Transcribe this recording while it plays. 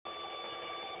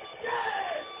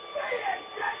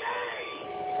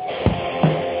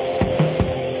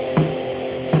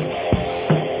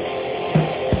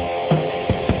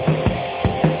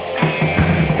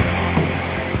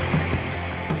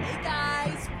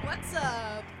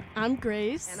I'm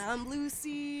Grace. And I'm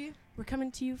Lucy. We're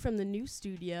coming to you from the new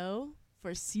studio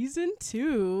for season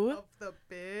 2 Of the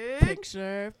Big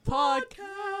Picture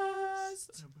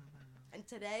Podcast. And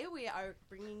today we are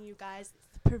bringing you guys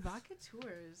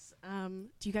Provocateurs.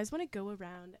 Do you guys want to go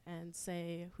around and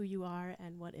say who you are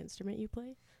and what instrument you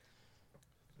play?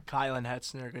 Kylen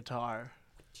Helzner, guitar.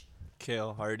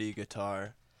 Kale Hardy,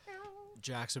 guitar.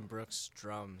 Jackson Brooks,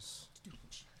 drums.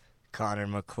 Connor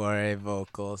Macquarrie,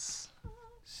 vocals.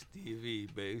 Stevie,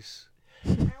 bass.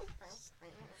 And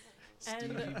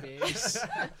bass.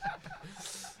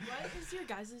 what is your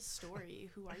guys' story?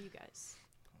 Who are you guys?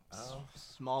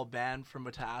 Small band from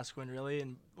Wetaskiwin, really.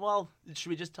 And, well, should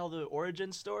we just tell the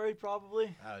origin story,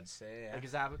 probably? I would say, yeah. Like,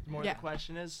 is that what more Yeah. the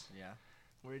question is? Yeah.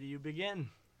 Where do you begin?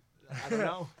 I don't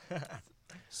know.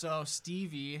 So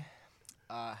Stevie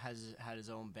has had his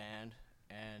own band,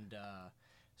 and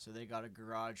so they got a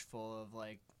garage full of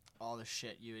like all the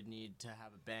shit you would need to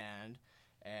have a band,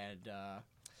 and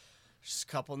just a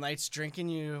couple nights drinking,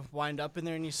 you wind up in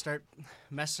there and you start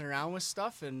messing around with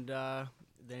stuff, and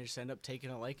then you just end up taking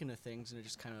a liking to things, and it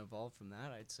just kind of evolved from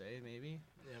that, I'd say, maybe.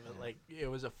 Yeah, but, like, it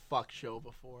was a fuck show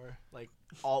before. Like,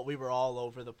 we were all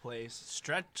over the place.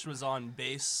 Stretch was on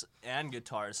bass and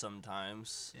guitar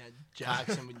sometimes. Yeah,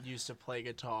 Jackson used to play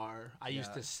guitar. I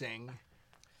used to sing.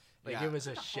 Like, Yeah. it was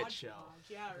a shit show.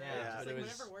 Yeah, right. Yeah, Just but like it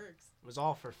was- whatever works. It was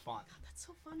all for fun. That's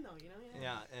so fun though, you know?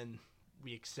 Yeah, and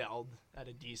we excelled at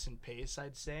a decent pace,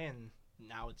 I'd say, and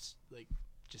now it's, like,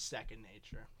 just second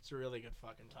nature. It's a really good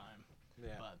fucking time.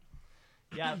 Yeah. But,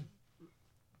 yeah,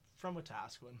 from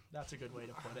Wetaskiwin. That's a good way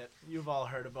to put it. You've all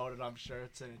heard about it, I'm sure.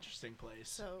 It's an interesting place.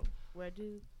 So where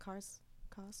do cars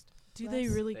cost? Do less? they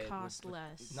really They- cost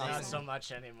less? Not Not so so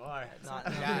much anymore.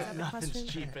 Yeah. Nothing's Question?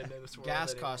 cheap in this world.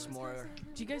 Gas anymore. costs more.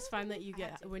 Do you guys find that you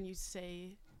get, when you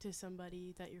say to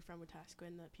somebody that you're from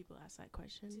Wetaskiwin, that people ask that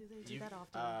question? Do they do You- that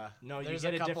often? No, you There's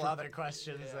get a couple different, other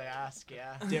questions they ask,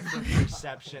 yeah. different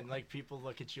perception. Like, people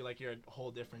look at you like you're a whole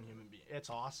different human being. It's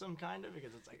awesome, kind of,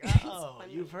 because it's like, oh,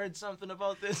 funny. you've heard something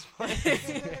about this place.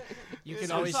 You can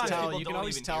Sometimes always tell. people You can don't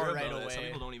always even tell hear right about it. Some away.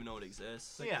 people don't even know it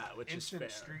exists. Yeah, which is fair.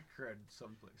 street cred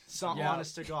someplace. Yeah.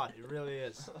 Honest to God, it really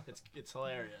is. It's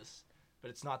hilarious,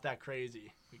 but it's not that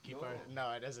crazy. We keep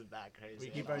No, it isn't that crazy.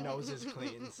 keep our noses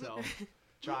clean, so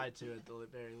try to at the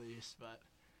very least. But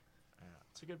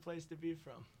it's a good place to be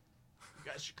from.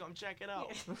 You guys should come check it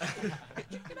out.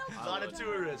 A lot of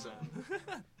tourism. Go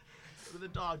to the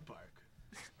dog park.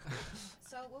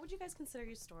 So what would you guys consider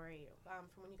your story from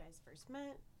when you guys first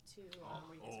met to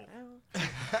where you guys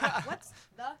are now? What's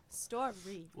the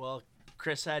story? Well,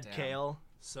 Chris had Damn. Kale.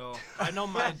 So I know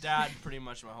my dad pretty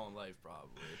much my whole life,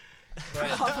 probably.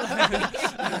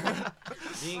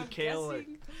 Me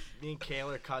and Kale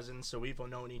are cousins, so we've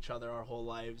known each other our whole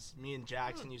lives. Me and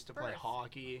Jackson used to play birth.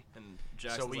 hockey. And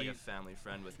Jackson's like we- a family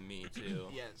friend with me, too.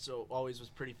 Yeah, so always was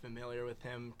pretty familiar with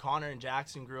him. Connor and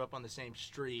Jackson grew up on the same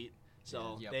street,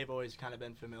 so Yeah. Yep. they've always kind of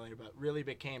been familiar, but really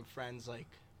became friends like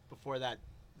before that,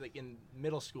 like in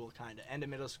middle school, kind of end of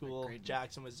middle school. grade-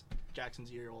 Jackson's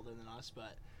a year older than us,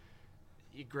 but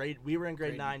we were in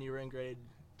grade Grade- 9, you were in grade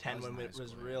 10 was when in it high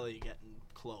was school, yeah. really getting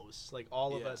close. Like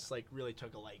all of Yeah. us like really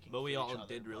took a liking. But we for all each other,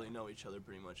 did really but- know each other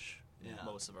pretty much Yeah.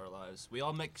 most of our lives. We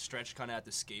all met Stretch kind of at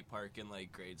the skate park in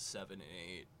like grades 7 and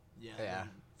 8. Yeah. Yeah. and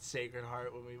Sacred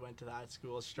Heart, when we went to that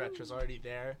school, Stretch was already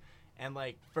there. And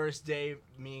like first day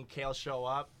me and Kale show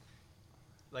up,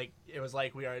 like it was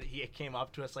like he came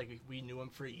up to us like we knew him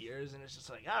for years, and it's just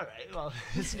like, all right, well,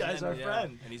 this guy's our Yeah,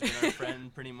 friend. And he's been our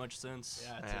friend pretty much since.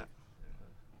 Yeah, Yeah.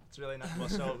 it's really nice. Well,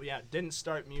 so yeah, didn't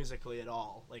start musically at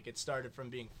all. Like it started from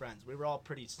being friends. We were all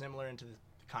pretty similar into the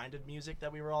kind of music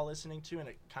that we were all listening to, and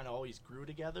it kind of always grew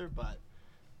together, but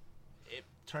it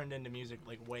turned into music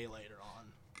like way later on.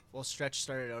 Well, Stretch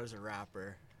started out as a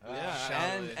rapper.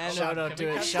 Yeah, and Shout out can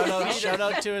we to cut shout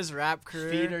out to his rap career.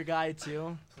 Feeder guy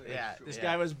too. Yeah. This yeah.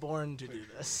 guy was born to do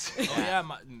this. Oh yeah,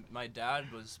 my dad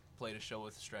played a show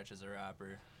with Stretch as a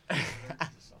rapper.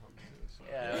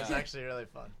 Yeah, it was Yeah. actually really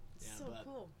fun. Yeah, So but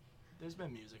cool. there's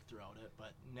been music throughout it,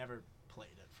 but never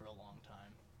played it for a long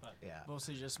time. But Yeah.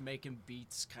 Mostly just making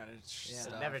beats, kind of Yeah.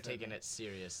 stuff. Never and- taking it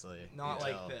seriously. Not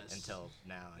like until- this. Until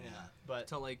now, yeah, yeah. but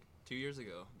Until like 2 years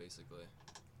ago, basically.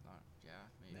 Yeah,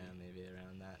 maybe. Yeah, maybe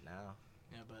around that now.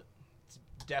 yeah, but it's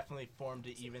definitely formed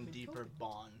an even deeper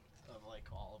bond of like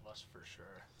all of us for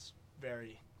sure. It's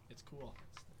cool.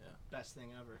 It's Yeah. the best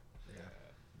thing ever.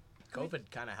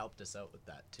 COVID kind of helped us out with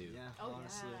that too. Yeah, Oh,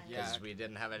 honestly. yeah. Yeah. Because we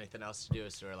didn't have anything else to do,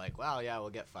 so we're like, well, yeah, we'll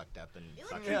get fucked up and It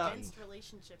like fucking. condensed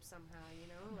relationships somehow, you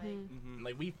know? Like, Mm-hmm.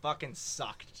 Like we fucking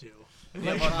sucked too.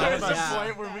 Yeah, Like, well, there was a yeah.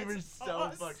 point where we were That's so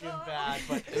awesome. fucking bad,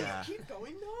 but Yeah. keep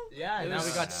going though? yeah, It now we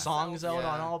was- got yeah. songs out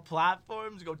on Yeah. all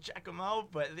platforms. Go check them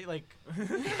out. But they, like,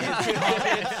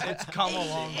 it's come a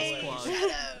long way.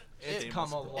 It's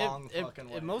come a long fucking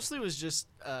way. It mostly was just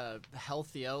a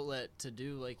healthy outlet to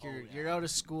do. Like Oh, you're out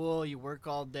of school, you work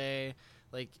all day,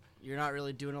 like you're not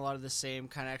really doing a lot of the same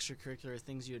kind of extracurricular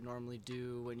things you would normally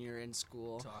do when you're in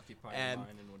school. To occupy And your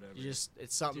mind and whatever. You just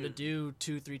it's something Dude.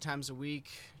 to do 2-3 times a week,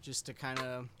 just to kind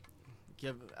of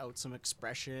give out some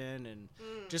expression and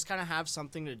just kind of have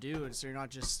something to do, and so you're not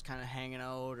just kind of hanging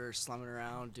out or slumming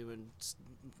around doing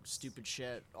stupid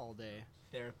shit all day.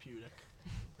 Therapeutic.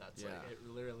 That's Yeah. like it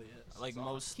literally is. Like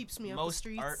most Keeps me off the most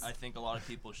streets. art, I think a lot of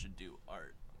people should do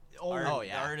art. Oh, art,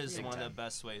 yeah. art is Big one of the time.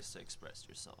 best ways to express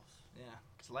yourself. yeah,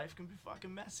 because life can be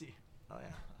fucking messy. Oh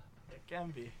yeah. It can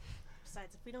be.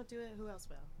 Besides, if we don't do it, who else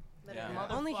will? Yeah.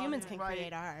 Literally. Only humans Motherfucking can right.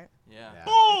 create art. Yeah. Yeah.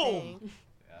 I Boom! think.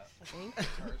 I think.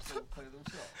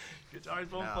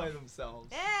 Guitars won't No. play themselves.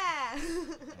 Yeah.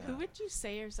 Who would you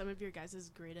say are some of your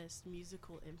guys' greatest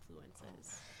musical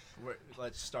influences?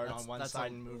 Let's start That's- on one that's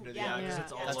side a- and move to the Yeah, other. yeah.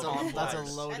 It's all That's over a the that's a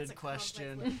place. loaded That's a complex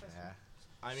question. question. Yeah.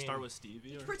 I mean, Start with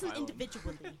Stevie Each or person Kylen?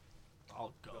 individually.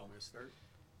 I'll go.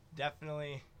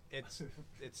 Definitely,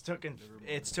 it's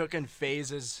taken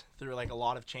phases through like a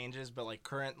lot of changes, but like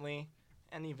currently,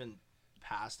 and even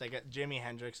past, I get Jimi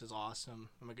Hendrix is awesome.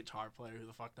 I'm a guitar player. Who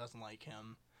the fuck doesn't like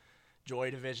him? Joy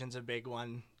Division's a big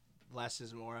one. Less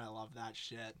is more. I love that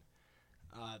shit.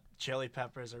 Chili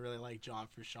Peppers. I really like John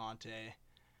Frusciante.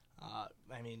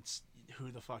 I mean,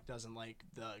 who the fuck doesn't like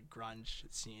the grunge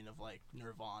scene of like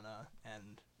Nirvana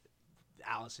and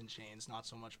Alice in Chains? Not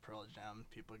so much Pearl Jam.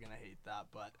 People are gonna hate that,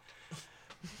 but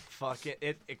fuck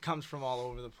it. It comes from all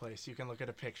over the place. You can look at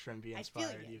a picture and be I feel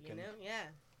inspired. it, You can. know? Yeah.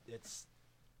 It's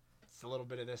a little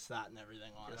bit of this, that, and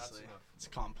everything. Honestly, it's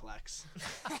complex.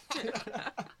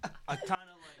 I kind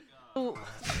of like.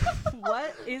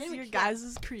 What is Maybe your we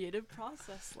guys' creative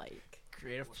process like?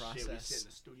 Creative Well, shit, we sit process. in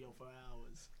the studio for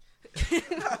hours.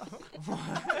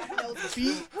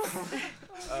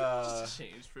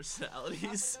 Change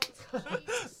personalities.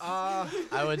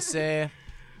 I would say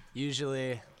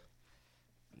usually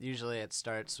it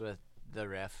starts with the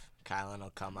riff. Kylen will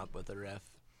come up with a riff,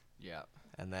 Yeah.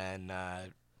 and then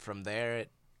from there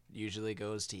it usually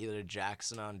goes to either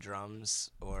Jackson on drums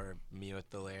or me with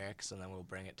the lyrics, and then we'll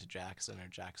bring it to Jackson, or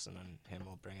Jackson and him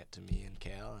will bring it to me and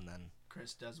Kale, and then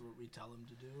Chris does what we tell him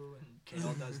to do, and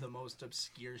Kale does the most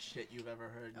obscure shit you've ever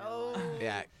heard. In your Oh. life.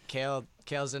 yeah,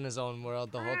 Kale's in his own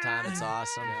world the whole time. It's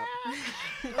awesome.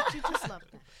 Don't you just love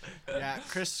that? Yeah,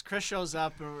 Chris shows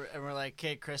up and we're like,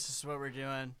 "Okay, Chris, this is what we're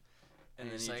doing." And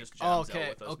then he's he like, just "Oh, jams out okay,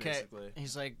 with us, okay." basically. And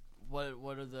he's like,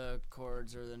 "What are the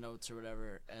chords or the notes or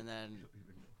whatever?" And then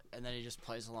he just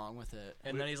plays along with it.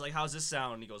 And then he's like, "How's this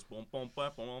sound?" And he goes, "Boom, boom,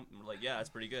 boom, boom." And we're like, "Yeah, it's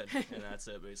pretty good." And that's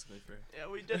it, basically. For Yeah,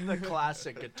 we did the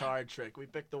classic guitar trick. We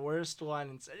picked the worst one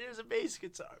and said, "Here's a bass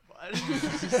guitar, bud."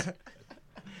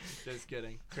 Just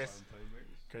kidding. Chris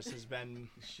has been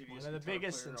one of the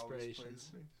biggest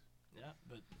inspirations. Yeah,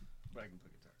 but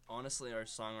honestly, our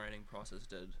songwriting process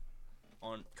did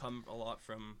come a lot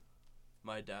from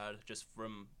my dad. Just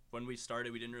from when we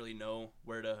started, we didn't really know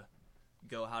where to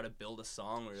go, how to build a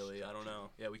song. Really, I don't know.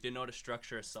 Yeah, we didn't know how to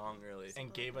structure a song really.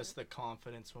 and gave us the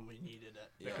confidence when we needed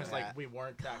it, Yeah. because Yeah. like we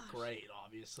weren't that great,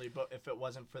 obviously. But if it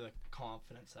wasn't for the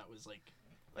confidence, that was like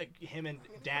him and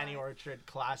Danny Orchard,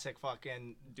 classic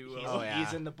fucking Duo. He's, Oh, yeah.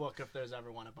 he's in the book if there's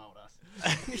ever one about us.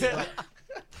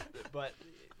 but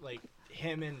like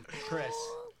him and Chris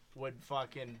would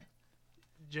fucking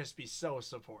just be so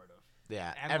supportive.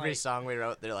 Yeah, And, every like- song we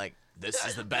wrote, they're like, "This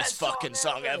is the best song fucking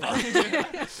song ever."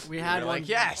 ever." We had We're one. like,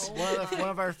 "Yes." One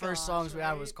of our first Gosh, songs we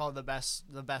had right? was called the best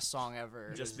song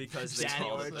ever. Just because they Danny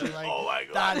called it Orchard, that. like, oh my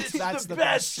god, that's it's the the best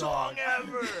best song song.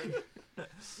 ever.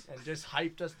 And just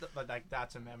hyped us, but like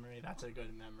that's a memory. That's a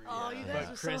good memory. Oh, yeah. you But guys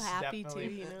were so Chris happy too.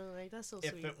 definitely- You know, like that's so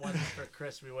If sweet. it wasn't for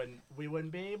Chris, we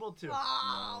wouldn't be able to.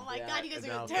 Oh my Yeah, God, you guys are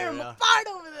no, gonna for tear him real. apart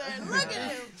over there. Look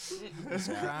at him. He's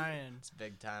crying. It's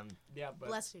big time. Yeah, but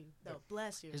Bless you. No,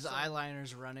 bless you. His So-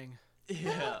 eyeliner's running.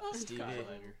 Yeah, Stevie.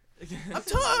 I'm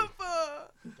tough. yeah,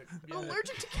 I'm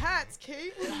allergic to cats,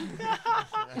 Kate.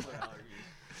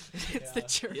 It's the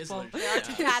Yeah. He is gerbil. allergic to There are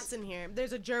two cats. cats in here.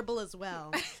 There's a gerbil as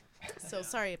well. So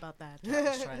sorry about that.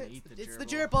 Cat's trying to eat the It's the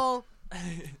gerbil.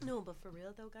 gerbil. No, but for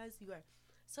real though, guys, you are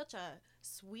such a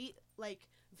sweet, like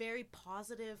very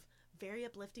positive very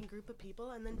uplifting group of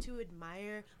people, and then to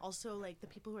admire also like the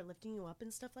people who are lifting you up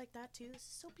and stuff like that too. This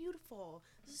is so beautiful.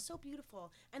 This is so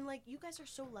beautiful. And like you guys are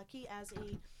so lucky as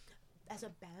a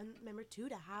band member too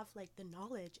to have like the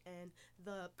knowledge and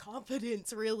the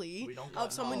confidence really We don't of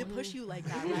got someone to knowledge. push you like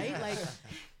that, right? Like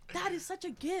that is such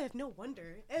a gift. No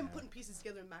wonder. And putting pieces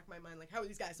together in the back of my mind, like, how are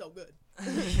these guys so good?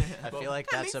 I feel like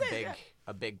That that's makes sense, yeah.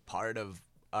 a big part of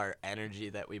our energy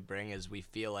that we bring is we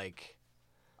feel like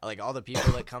all the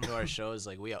people that come to our shows,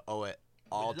 like we owe it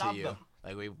all to love you. them.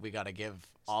 Like we got to give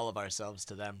all of ourselves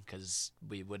to them because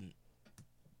we wouldn't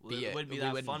be It would be we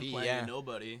that wouldn't fun be, playing yeah. to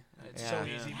nobody. It's Yeah. so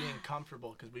easy being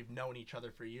comfortable because we've known each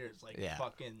other for years. Like Yeah.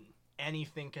 fucking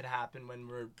anything could happen when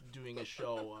we're doing a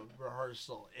show, a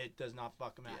rehearsal. It does not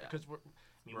fucking matter Yeah. because we're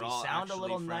We're we all sound a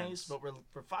little actually nice, friends. but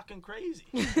we're fucking crazy.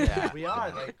 Yeah. We are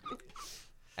like,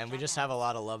 And we just have a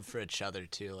lot of love for each other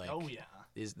too. Like oh yeah.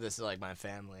 this is like my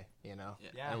family, you know. Yeah.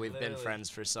 Yeah, And we've been literally. friends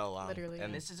for so long. Literally. And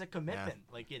And this is a commitment.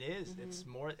 Like it is. It's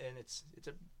more, and it's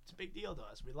a big deal to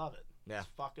us. We love it. Yeah. It's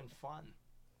fucking fun.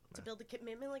 To build a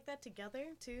commitment like that together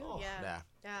too. Oh, Yeah.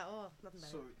 yeah. Oh, nothing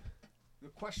better. So, the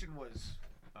question was,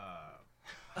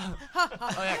 Oh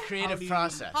yeah, creative do you-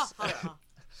 process.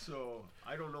 so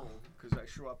I don't know because I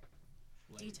show up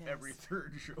Details. every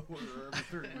third show or every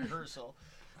third rehearsal,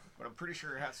 but I'm pretty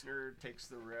sure Helzner takes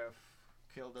the riff.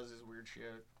 Kale does his weird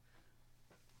shit.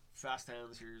 Fast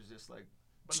Hands here is just like,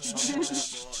 he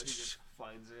just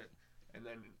finds it, and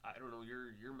then I don't know.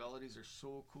 Your melodies are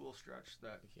so cool, Stretch,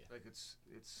 that like it's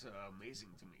amazing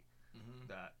to me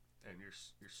that, and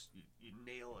you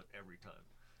nail it every time,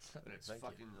 and it's Thank you.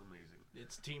 fucking amazing.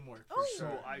 It's teamwork. Oh, For So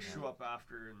sure. I show up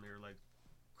after, and they're like,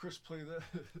 "Chris, play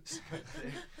this." kind of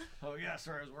thing. Oh yeah,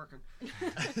 sorry, I was working.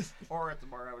 Or at the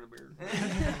bar having a beer.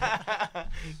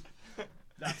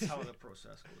 That's how the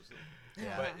process goes. Though.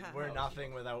 Yeah. But we're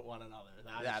nothing without one another.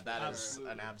 That for is sure.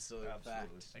 an absolute fact.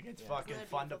 Absolutely. Like it's Yeah. fucking Isn't that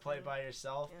fun to beautiful play thing? by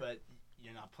yourself, Yeah. but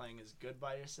you're not playing as good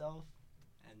by yourself,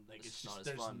 and like It's it's not just as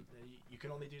there's fun. you can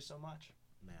only do so much.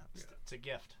 Yeah. It's a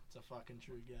gift. It's a fucking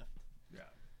true gift. Yeah.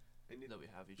 And That we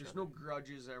have each there's other. no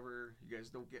grudges ever. You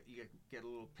guys don't get a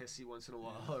little pissy once in a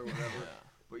while or whatever.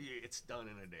 But it's done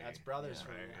in a day. That's brothers Yeah,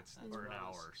 for you. It's That's or an brothers.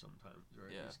 hour sometimes.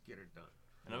 Right? Yeah. Just get it done.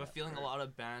 And I have a feeling a lot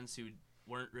of bands who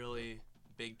weren't really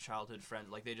big childhood friends,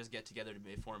 like they just get together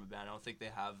to form a band. I don't think they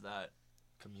have that.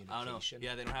 I don't know. Communication.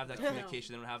 Yeah, they don't have that No.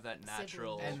 communication. They don't have that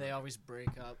natural. Siblings. And they always break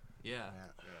up. Yeah.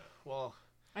 Yeah. Well,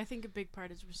 I think a big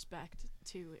part is respect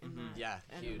too in that. Yeah,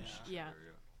 And, huge. Yeah.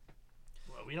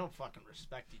 well, we don't fucking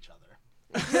respect each other.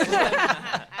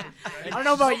 I don't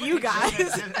know about you guys.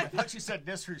 I thought you said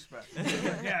disrespect.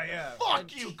 yeah.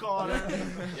 Fuck you, Connor.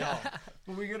 Yeah.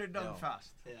 But we get it done No.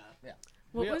 fast. Yeah.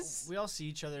 What we, was we all see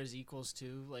each other as equals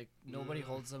too. Like nobody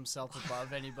holds themselves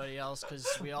above anybody else because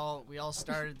we all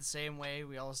started the same way.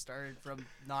 We all started from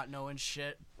not knowing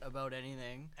shit about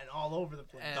anything. And all over the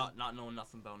place. And- Not knowing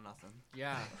nothing about nothing.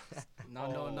 Yeah,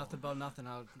 not knowing Oh. nothing about nothing.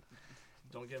 How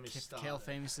Don't get me started. Kale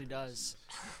famously does.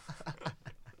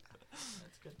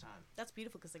 That's a good time. That's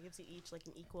beautiful because it gives you each like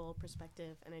an equal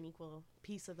perspective and an equal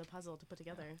piece of the puzzle to put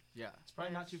together. Yeah. It's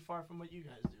probably Yeah. not too far from what you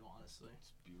guys do, honestly.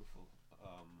 It's beautiful.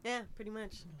 Yeah, pretty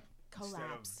much. Instead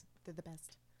of- Collabs. They're the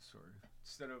best. Sorry.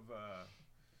 Instead of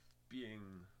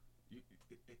being,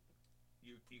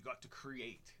 you got to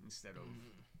create instead of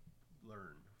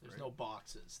learn. There's right? no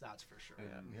boxes, that's for sure.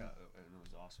 And, yeah, and it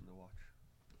was awesome to watch.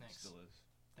 Thanks. Still is.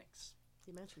 Thanks.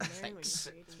 You mentioned learning when you're It's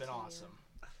creating been too, yeah. awesome.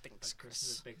 Thanks, But Chris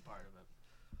is a big part of it.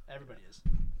 Everybody is.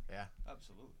 Yeah.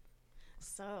 Absolutely.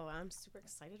 So I'm super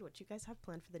excited what you guys have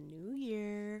planned for the new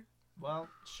year. Well,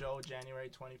 show January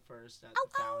 21st at Ow,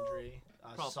 the Foundry.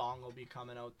 A Prob- song will be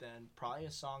coming out then. Probably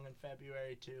a song in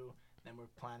February too. Then we're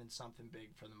planning something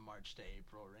big for the March to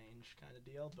April range kind of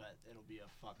deal. But it'll be a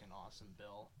fucking awesome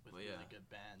bill with Well, really yeah. good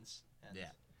bands. And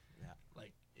Yeah.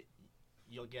 like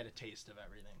you'll get a taste of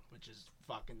everything, which is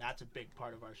fucking. That's a big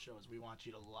part of our shows. We want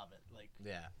you to love it. Like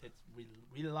Yeah. it's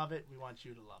we love it. We want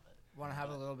you to love it. Want to have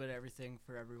a little bit of everything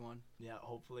for everyone. Yeah,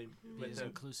 hopefully. Be With as the,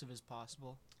 inclusive as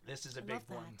possible. this is a I big love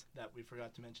that. one that we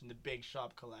forgot to mention. The Big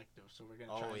Shop Collective. So we're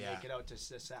gonna try Oh, and yeah. make it out to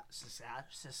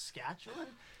Saskatchewan.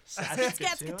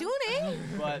 Saskatchewan.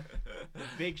 But the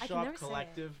Big I can Shop never say it.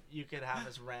 Collective, you could have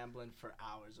us rambling for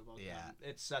hours about Yeah. them.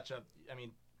 It's such a. I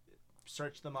mean,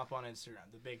 search them up on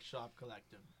Instagram. The Big Shop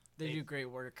Collective. They do great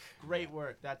work. Great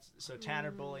work. That's so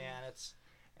Tanner Bullianitz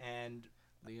and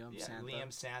Liam, yeah, Santha. Liam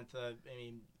Santha. I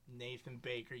mean Nathan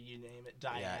Baker. You name it.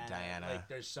 Diana. Diana. Like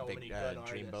there's so Big, many good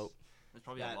artists. Dreamboat. There's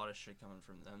probably That- a lot of shit coming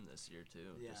from them this year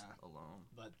too. Yeah. Just alone.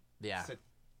 But Yeah. it's a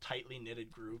tightly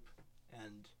knitted group,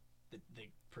 and the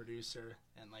producer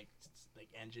and like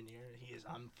engineer. He is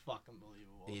fucking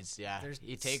believable.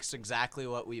 He takes exactly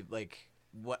what we like.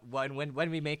 When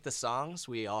we make the songs,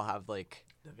 we all have like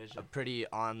The vision. a pretty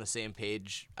on the same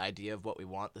page idea of what we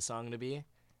want the song to be,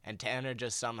 and Tanner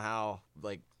just somehow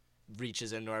like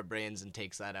reaches into our brains and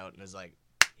takes that out and is like,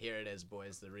 here it is,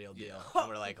 boys, the real deal. And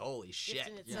we're like, holy shit.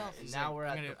 in itself. And He's now like, we're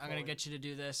at I'm gonna point- get you to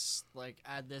do this, like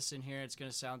add this in here, it's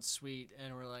gonna sound sweet,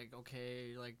 and we're like,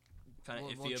 okay, like Kind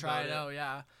of iffy we'll try about it out,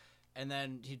 yeah. And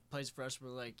then he plays for us, we're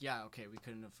like, yeah, okay, we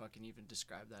couldn't have fucking even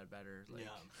described that better. Like,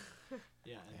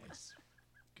 yeah, and it's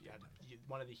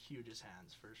one of the hugest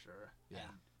hands for sure. Yeah.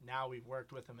 And now we've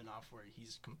worked with him enough where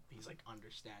he's like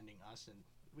understanding us, and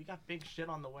we got big shit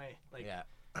on the way. Like Yeah.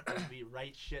 we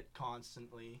write shit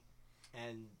constantly,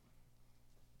 and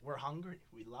we're hungry.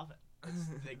 We love it.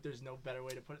 It's, like there's no better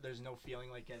way to put it. There's no feeling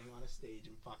like getting on a stage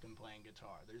and fucking playing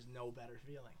guitar. There's no better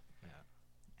feeling.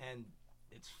 Yeah. And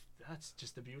that's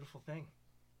just a beautiful thing.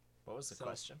 What was the So-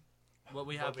 question? What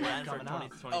we What have we have planned for coming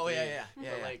up. 2023. Oh yeah.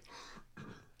 But like,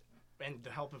 and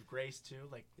the help of grace too.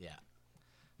 Like Yeah.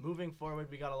 moving forward,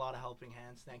 we got a lot of helping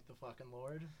hands. Thank the fucking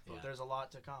Lord. But Yeah. there's a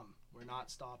lot to come. We're not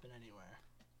stopping anywhere.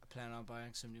 I plan on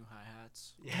buying some new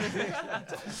hi-hats. Yeah.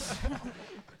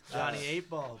 Johnny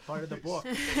 8-Ball, part of the book.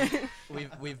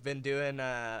 We've been doing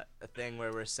a thing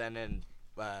where we're sending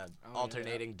yeah.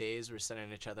 alternating days. We're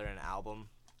sending each other an album,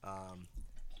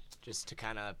 just to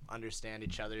kind of understand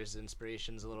each other's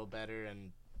inspirations a little better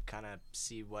and kind of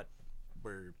see what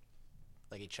we're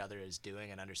like each other is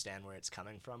doing and understand where it's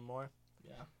coming from more.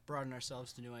 Yeah. Broaden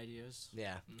ourselves to new ideas.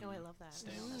 Yeah. Oh, I love that.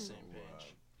 Stay on the same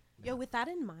page. Yo, with that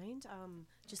in mind,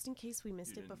 just in case we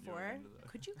missed You it didn't go before, into that.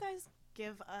 could you guys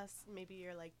give us maybe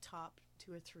your like top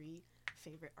 2 or 3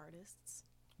 favorite artists?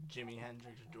 Jimi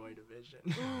Hendrix, Joy Division.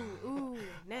 Ooh,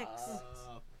 next.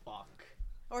 Fuck.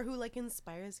 Or who like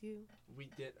inspires you? We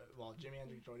did Jimi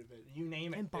Hendrix, Joy Division. You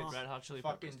name it. And Bob. It's Red Hot Chili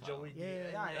fucking Peppers. Joey.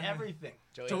 Yeah. Everything.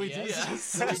 Joey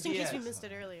Diaz. Just in case we missed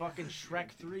it earlier. Fucking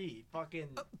Shrek 3. Fucking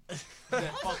the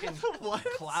fucking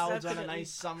clouds on a Definitely.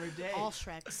 nice summer day. All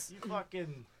Shreks. You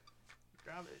fucking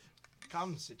grab it.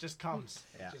 It just comes.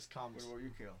 Yeah. It just comes. What about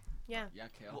you, Kale? Yeah. Yeah,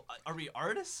 Kale. Well, are we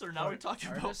artists or now we're talking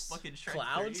Artists? about fucking Shrek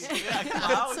Clouds? 3? Yeah, It's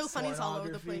clouds. so funny. It's all over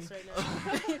the Pornography. place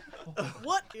right now.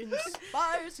 What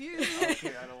inspires you?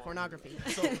 Okay, I don't Pornography.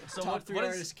 So Top what, 3 what is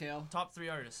artists, Kale. top 3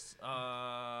 artists?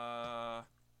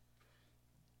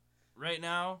 Right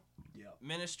now, Yep.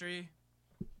 Ministry.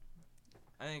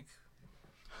 I think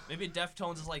maybe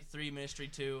Deftones is like 3, Ministry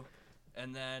 2,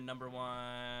 and then number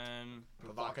 1.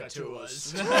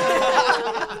 Provocateurs. You guys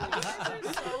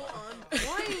are so on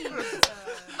point.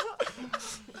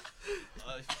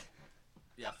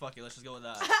 Yeah, fuck it. Let's just go with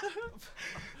that.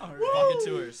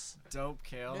 Provocateurs. Dope,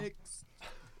 Kale.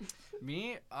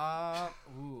 Me? My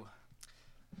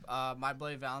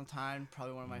Bloody Valentine,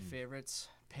 probably one of my favorites.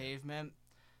 Pavement.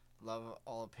 Love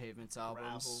all of Pavement's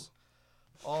albums.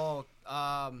 Oh,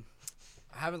 I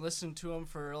haven't listened to them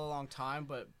for a really long time,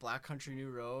 but Black Country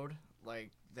New Road, like,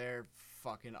 they're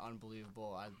fucking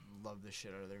unbelievable. I love the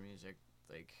shit out of their music.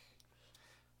 Like,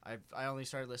 I only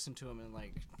started listening to them in,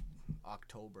 like,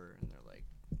 October, and they're, like,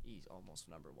 he's almost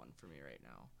number 1 for me right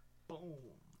now. Boom.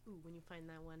 Ooh, when you find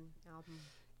that one album,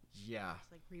 Yeah.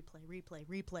 it's like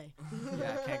replay.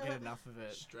 Yeah, I can't get enough of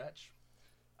it. Stretch.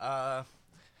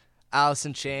 Alice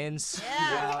in Chains.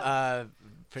 Yeah.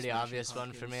 Pretty Smashing obvious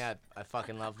one for me. I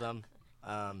fucking love them.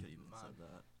 Could've even said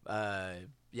that.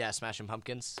 Yeah, Smashing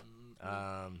Pumpkins.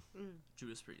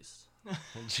 Judas Priest.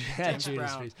 James Judas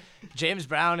Brown. Priest. James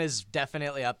Brown is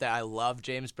definitely up there. I love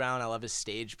James Brown. I love his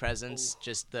stage presence.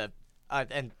 Just the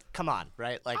and come on,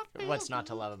 right? Like, what's not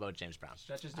to love about James Brown?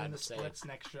 Stretch is doing I'd the say splits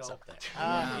next show. It's up there.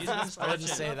 He's been I wouldn't stretching.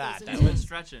 say that. He's been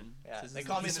stretching. Yeah, Since they he's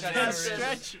call me been Stretch. stretching.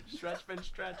 Stretch. Stretch been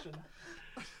stretching.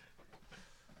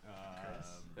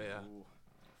 Yeah. Ooh.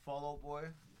 Fall Out Boy,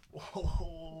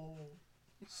 Whoa.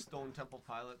 Stone Temple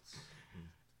Pilots,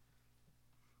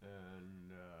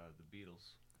 and the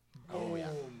Beatles. Oh, yeah.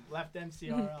 Boom. Left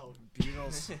MCR out.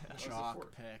 Beatles the chalk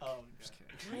fourth. pick. Oh, Just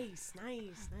kidding.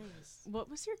 Nice. What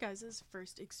was your guys'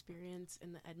 first experience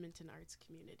in the Edmonton arts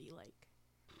community like?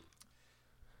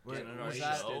 Getting an Was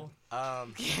art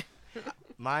that- show.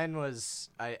 Mine was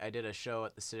I did a show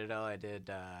at the Citadel. I did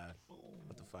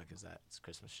what the fuck is that? It's a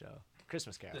Christmas show.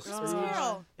 Christmas Carol. The Christmas Scrooge.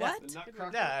 Carol. Yeah, What? The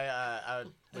Nutcracker. Yeah, I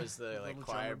was the like Little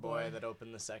choir drummer boy boy. that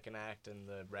opened the second act and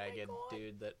the ragged God.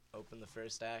 dude that opened the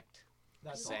first act.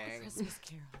 That's Sang. Christmas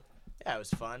Carol. Yeah, it was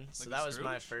fun. So Like that was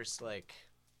my Scrooge? first like.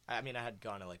 I mean, I had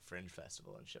gone to like Fringe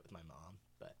Festival and shit with my mom,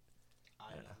 but I I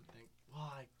don't don't know. think.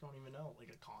 Well, I don't even know. Like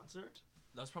a concert?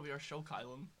 that was probably our show,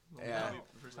 Kylen. Yeah.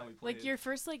 The first time we played. Like your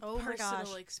first like Oh my personal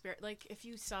gosh. experience. Like if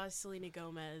you saw Selena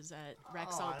Gomez at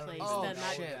Rexall I don't Place, even Oh, then know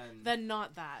that, shit. then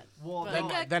not that. Well, But- then,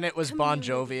 Like Then it was Bon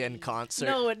Jovi community. in concert.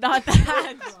 No, not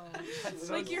that. That's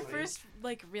like so your sweet. first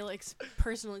like real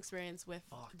personal experience with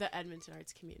Fuck. the Edmonton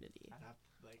arts community. I'd have,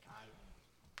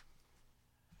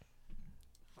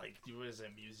 like was it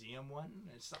a museum one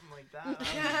or something like that? I don't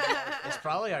know. It's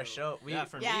probably our show. yeah,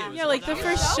 for Yeah. me, it was Yeah, like the that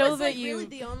first was- show was, that like, you- really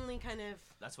the only kind of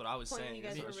That's what I was point saying. you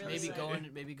guys It were was really Maybe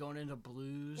excited. going into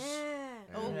blues.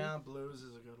 Oh, Yeah, Blues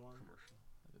is a good one.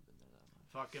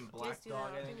 Fucking Black do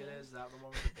Dog, that I think it often, is. That the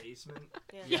one with the basement.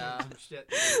 Yeah. Some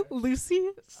shit. Lucy,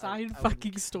 I side wouldn't-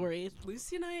 fucking story.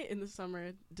 Lucy and I in the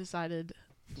summer decided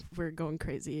we're going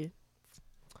crazy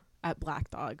at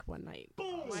Black Dog one night.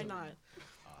 Why not?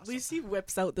 Lucy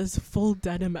whips out this full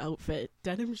denim outfit,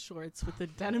 denim shorts with a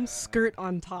denim skirt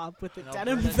on top with a An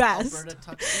denim Alberta- vest. Alberta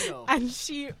tuxedo.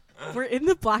 And we're in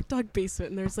the Black Dog basement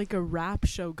and there's like a rap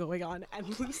show going on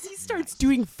and Lucy starts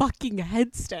doing fucking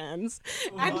headstands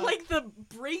and like the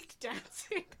break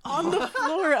dancing on the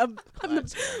floor of on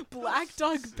the Black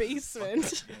Dog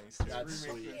basement. That's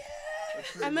sweet.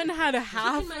 And then had a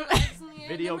half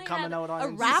Video coming out on a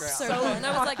rap Instagram. circle, and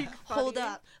I was like, fucking hold funny.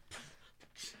 up.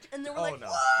 And they were Oh, like, no.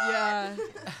 "What?" Yeah.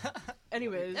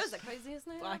 Anyways. That was the craziest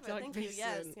night Black ever. Dog Thank you.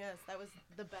 Yes, basement. yes. That was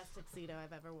the best tuxedo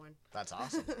I've ever worn. That's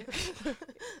awesome.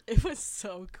 It was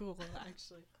so cool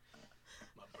actually.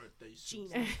 My birthday Jean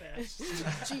suit.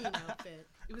 outfit. Jean outfit.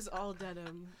 It was all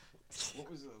denim. What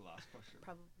was the last question?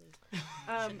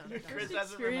 Probably. Your Chris first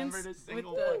hasn't experience remembered a with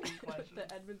single the, fucking question.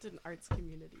 the Edmonton arts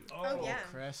community. Oh, yeah.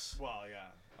 Chris. Well,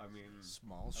 yeah. I mean,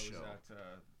 Smalls I was show. at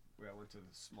I went to the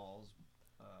Smalls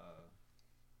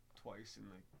twice in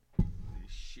the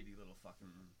shitty little fucking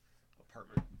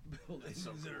apartment buildings so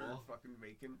that are cool. fucking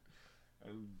vacant,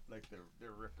 and like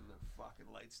they're ripping the fucking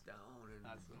lights down and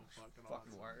That's so fucking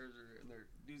awesome. wires are and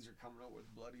these are coming out with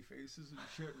bloody faces and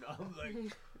shit. And I'm like,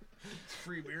 it's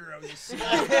free beer. I was just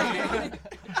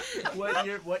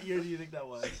What year do you think that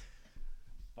was?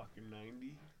 fucking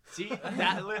 90 See,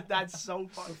 that's so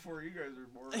fucking. before you guys were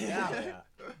born. Yeah.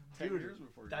 10 Dude, years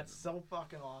before. You That's guys were so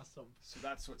fucking awesome. So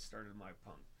that's what started my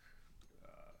punk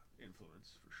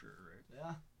influence for sure, right?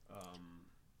 Yeah.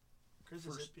 Chris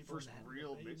has First, hit people in first the head with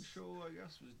real a big bass. show, I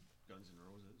guess, was Guns N'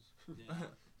 Roses. Yeah.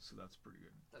 So that's pretty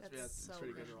good. That's so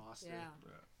pretty good good. roster. Yeah.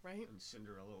 Yeah. Right? And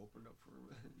Cinderella opened up for him.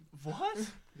 What?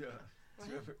 Yeah. So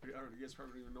I don't know, you guys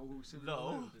probably don't even know who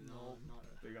Cinderella is. No, not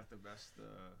They got the best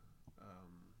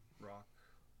rock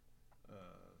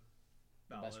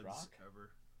ballads rock? ever.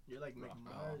 You're like Rock.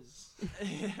 McMars.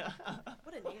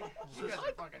 What an idiot. You guys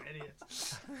are fucking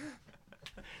idiots.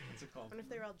 What's it called? What if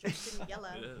they were all dressed in yellow?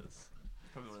 It is.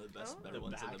 Probably one of the best, Oh. better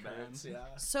ones in the band. hurts, yeah.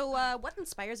 So, what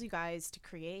inspires you guys to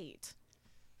create?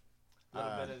 A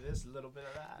little bit of this, a little bit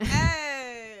of that.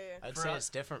 Hey! I'd For say us- it's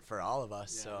different for all of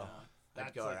us, so That's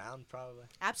that'd go like- around probably.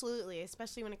 Absolutely,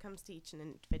 especially when it comes to each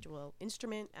individual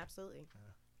instrument. Absolutely.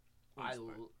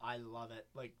 I love it.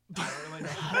 Like, I don't really know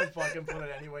how to fucking put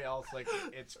it anywhere else. Like,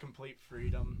 it's complete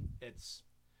freedom. It's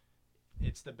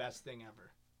the best thing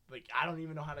ever. Like, I don't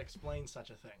even know how to explain such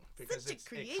a thing because Such a it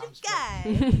creative comes guy.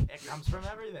 From, it comes from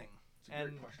everything. It's a great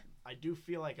And question. I do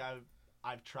feel like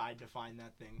I've tried to find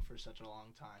that thing for such a long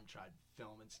time. Tried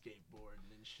film and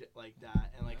skateboarding and shit like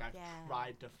that, and like I've Yeah.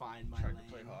 tried to find my Tried lane.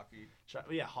 to play hockey.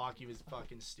 Yeah, hockey was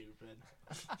fucking stupid.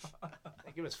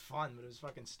 Like it was fun, but it was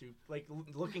fucking stupid. Like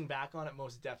looking back on it,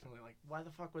 most definitely, like why the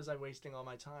fuck was I wasting all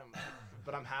my time?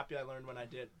 But I'm happy I learned when I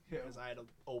did because I had an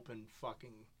open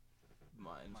fucking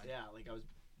Mine. yeah. Like I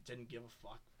didn't give a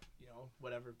fuck. You know,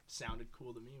 whatever sounded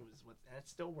cool to me was what, and it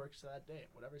still works to that day.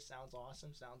 Whatever sounds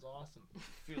awesome, sounds awesome.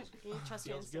 Feels good. You trust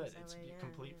your Feels good. instincts It's that way, a yeah,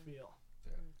 complete yeah. feel.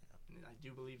 Yeah. And I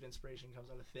do believe inspiration comes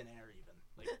out of thin air. Even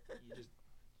like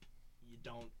you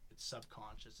don't. It's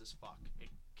subconscious as fuck. It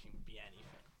can be anything.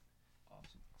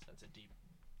 Awesome. So that's a deep.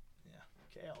 Yeah,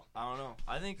 Kale. I don't know.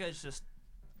 I think it's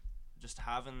just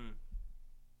having.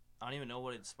 I don't even know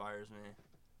what inspires me.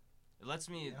 It lets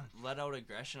me let out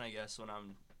aggression, I guess, when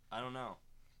I don't know.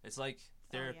 It's like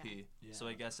therapy. Yeah. So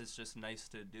I guess it's just nice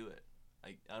to do it.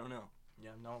 Like I don't know.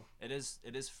 Yeah, no. It is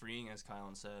freeing, as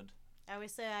Kylen said. I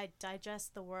always say I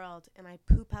digest the world and I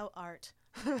poop out art.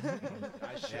 I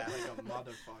shit like a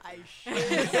motherfucker. I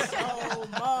shit so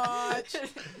much.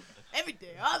 Every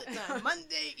day, all the time.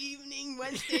 Monday evening,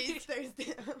 Wednesdays, Thursdays.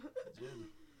 Dude.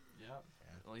 Yeah.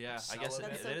 Well, yeah, I guess Celibate.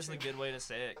 That's so it is a true. good way to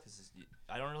say it because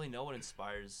I don't really know what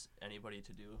inspires anybody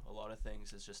to do a lot of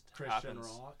things. It just Christian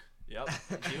happens. rock. Yep,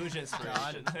 huge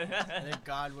inspiration. I think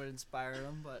God would inspire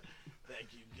them, but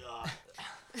Thank you, God.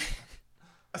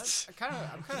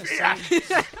 I'm kind of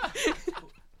saying.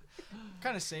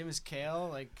 kind of same as Kale,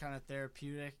 like kind of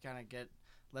therapeutic, kind of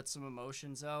let some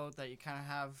emotions out that you kind of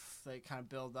have, like kind of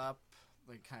build up,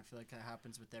 like kind of feel like that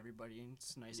happens with everybody, and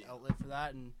it's a nice outlet for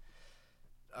that. And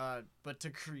but to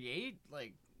create,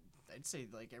 like I'd say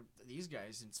like these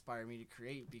guys inspire me to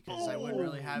create, because I wouldn't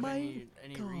really have any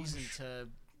reason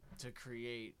to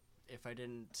create if I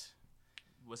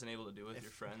wasn't able to do it with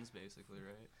your friends, basically,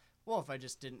 right? Well, if I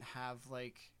just didn't have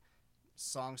like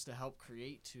songs to help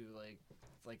create to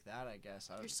like that, I guess.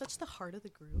 You're such the heart of the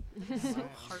group. So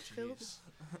heart-filled.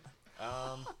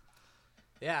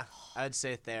 Yeah, I would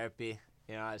say therapy.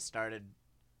 You know, I started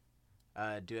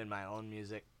doing my own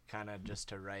music kind of just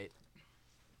to write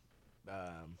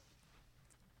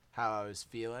how I was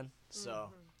feeling. So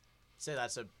I'd say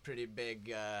that's a pretty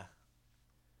big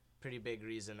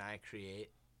reason I create.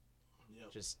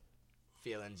 Yep. Just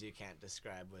feelings you can't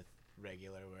describe with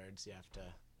regular words. You have to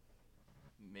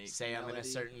say them in a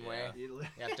certain way. You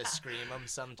have to scream them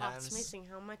sometimes. It's amazing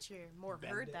how much you're more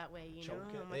Bend heard it, that way, you know?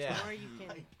 choke How it. much more you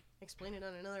can explain it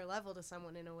on another level to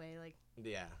someone in a way, like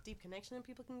Yeah, deep connection that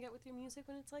people can get with your music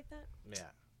when it's like that. yeah,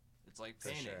 It's like for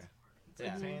painting. sure. It's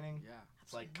like painting. Yeah.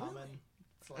 It's like coming.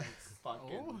 It's like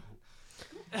fucking.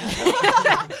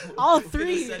 All Could've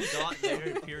three. said dot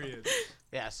there, period.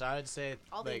 Yeah, so I would say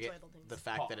All the like enjoyable things. the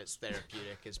fact that it's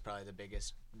therapeutic is probably the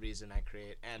biggest reason I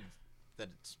create, and that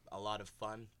it's a lot of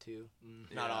fun too.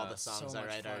 Not all the songs so I much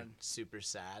write are fun. super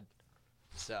sad.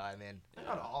 So I mean,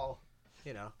 Not all.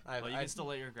 you know, Well, you can still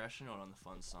let your aggression out on the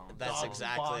fun songs. That's Dogs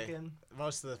exactly. barking.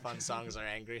 Most of the fun songs are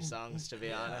angry songs, to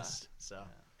be honest. So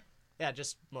yeah,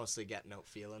 just mostly getting out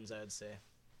feelings, I would say.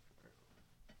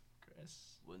 Chris.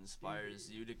 What inspires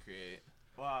you to create?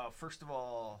 Well, first of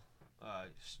all,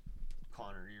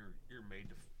 Connor, you're made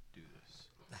to do this.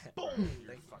 Boom!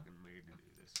 You're fucking made to do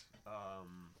this.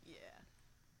 Yeah.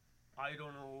 I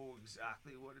don't know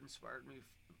exactly what inspired me.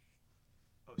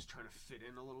 I was trying to fit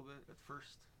in a little bit at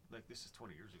first. Like, this is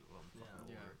 20 years ago. I'm fucking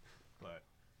over it. But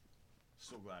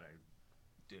so glad I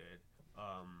did.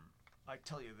 I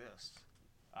tell you this.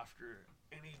 After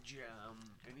any jam,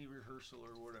 any rehearsal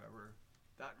or whatever,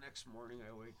 that next morning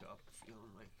I wake up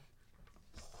feeling like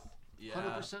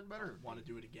 100% better. Want to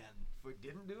do it again If I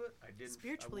didn't do it, I didn't.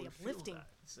 Spiritually I wouldn't feel uplifting. that.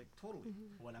 It's like totally.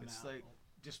 when I'm It's out. like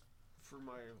just for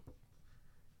my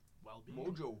well-being.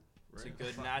 mojo. It's a right?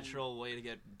 good natural way to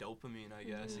get dopamine, I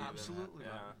guess. even. Absolutely,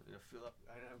 Yeah. man. And I feel up.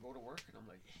 I go to work and I'm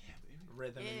like, yeah, baby.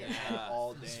 Rhythm in Yeah. your head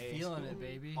all Just day. feeling it,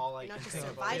 baby. All I You're not can just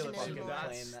think about surviving is fucking anymore.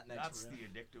 playing that next That's riff.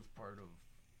 the addictive part of,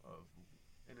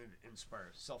 and it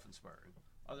inspires, self-inspiring.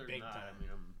 Other Big than that, time. I mean,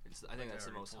 I think that's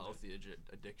the already most told healthy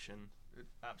addiction.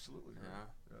 absolutely. Yeah.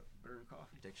 Right. Better than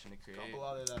coffee. Addiction to A create. couple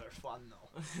other that are fun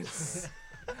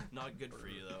though. Not good for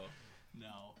you though.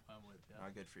 No, I'm with you.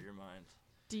 Not good for your mind.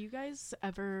 Do you guys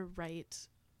ever write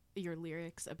your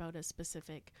lyrics about a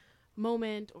specific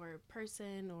moment or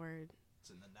person or It's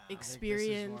in the now. I think this is more of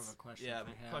experience? a question Yeah, for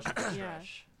him. question for Yeah.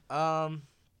 Fresh.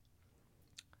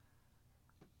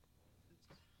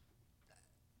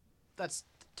 That's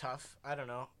tough. I don't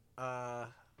know.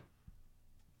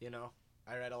 You know,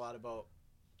 I read a lot about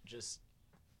just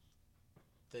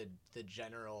the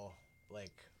general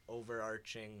like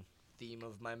overarching theme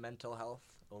of my mental health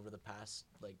over the past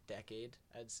like decade,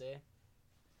 I'd say.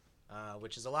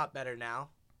 Which is a lot better now,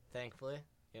 thankfully.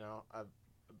 You know, a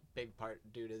big part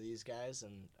due to these guys,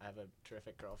 and I have a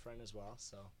terrific girlfriend as well.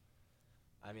 So,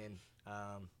 I mean,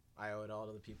 I owe it all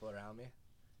to the people around me.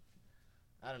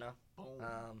 I don't know.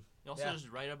 Boom. You also Yeah. just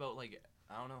write about like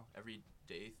I don't know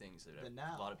everyday things that The a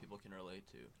now. lot of people can relate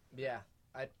to. Yeah,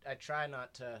 I try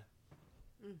not to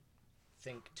Mm.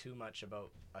 think too much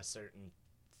about a certain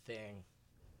thing,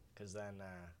 because then,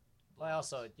 well, I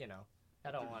also, you know,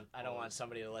 I don't want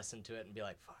somebody to listen to it and be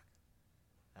like, fuck,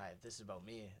 this is about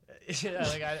me. You know,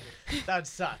 like that would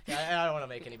suck. I don't want to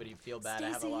make anybody feel bad. I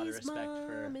have a lot of respect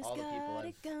for all the people I've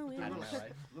had in my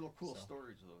life. Little cool So.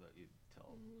 stories though that you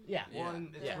tell. Yeah,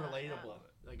 One, it's Yeah. relatable.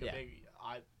 Like a Yeah. big.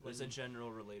 There's a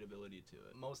general relatability to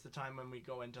it. Most of the time when we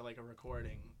go into like a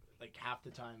recording, like half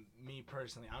the time, me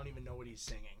personally, I don't even know what he's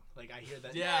singing. Like I hear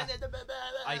that. Yeah.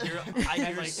 I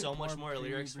hear like, so much more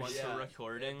lyrics once Yeah. we're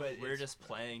recording. But We're it's- just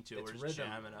playing to it. it's We're just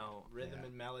rhythm. jamming out. rhythm Yeah.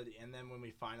 and melody, and then when we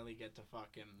finally get to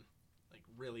fucking like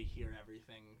really hear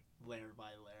everything layer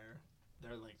by layer,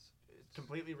 they're like it's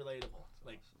completely relatable.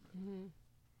 Like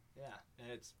yeah,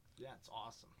 and it's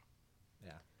awesome.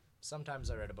 Sometimes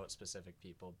I write about specific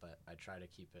people, but I try to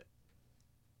keep it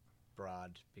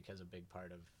broad, because a big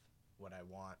part of what I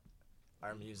want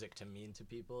our music to mean to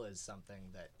people is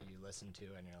something that you listen to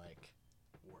and you're like,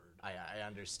 Word. I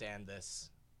understand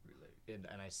this, Relate.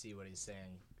 and I see what he's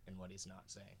saying and what he's not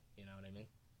saying. You know what I mean?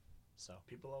 So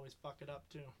People always fuck it up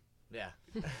too. Yeah.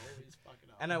 He's fucking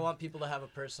up. And I want people to have a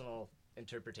personal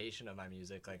interpretation of my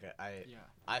music. Like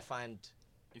I find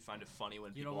You find it funny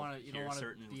when You people don't wanna- you don't hear wanna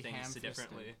certain be things ham-fisted.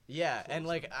 differently. yeah, and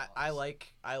like I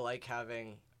like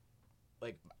having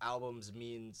like albums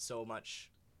mean so much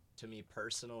to me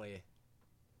personally,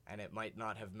 and it might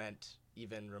not have meant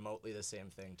even remotely the same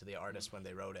thing to the artist when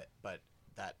they wrote it, but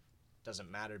that doesn't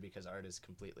matter because art is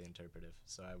completely interpretive.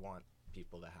 So I want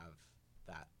people to have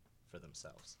that for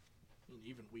themselves. I mean,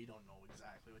 even we don't know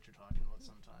exactly what you're talking about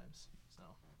sometimes. So.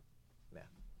 Yeah.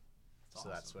 It's So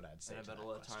that's awesome. what I'd say. And I to bet that a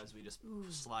lot of question. times we just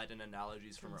Ooh. slide in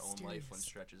analogies from our own life when Mysterious.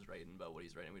 Stretch is writing about what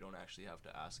he's writing. We don't actually have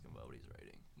to ask him about what he's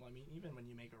writing. Well, I mean, even when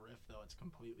you make a riff, though, it's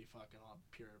completely fucking all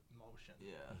pure emotion.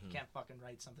 Yeah. You Mhm. can't fucking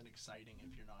write something exciting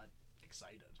if you're not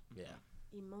excited. Yeah.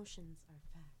 Emotions are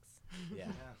facts. Yeah.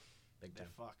 Yeah. Big They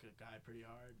time. fuck a guy pretty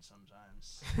hard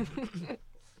sometimes.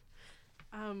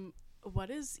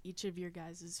 What is each of your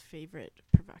guys' favorite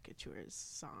Provocateurs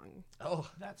song? Oh,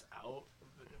 That's out.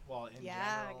 Well, in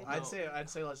Yeah, general. good I'd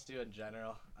say let's do it in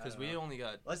general. I Because don't we know. only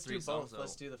got Let's 3 do both. songs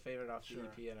Let's out. do the favorite off the Sure.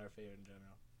 EP and our favorite in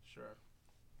general. Sure.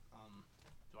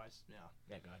 Do I? Yeah.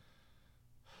 Yeah, go ahead.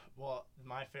 Well,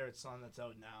 my favorite song that's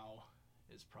out now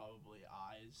is probably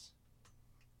Eyes.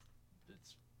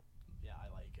 It's, yeah, I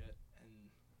like it. And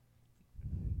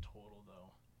in total,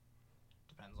 though,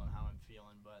 depends on how I'm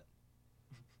feeling, but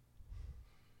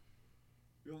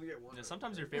You only get one. Yeah, right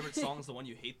sometimes there. your favorite song's the one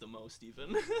you hate the most,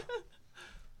 even.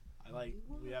 I like,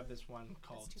 we have this one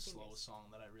called two Slow fingers. Song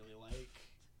that I really like,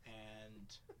 and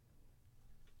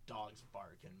Dogs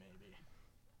Barking, maybe.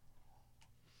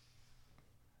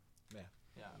 Yeah.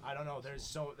 Yeah, I don't know.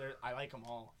 I like them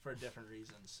all for different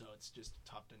reasons, so it's just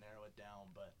tough to narrow it down.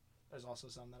 But there's also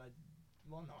some that I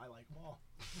like them all.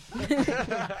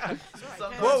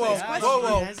 Sorry, Whoa, whoa, Kyle's whoa,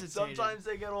 whoa. Hesitated. Sometimes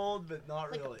they get old, but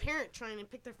not like really. a parent trying to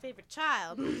pick their favorite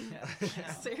child.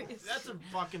 Seriously. That's a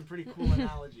fucking pretty cool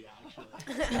analogy,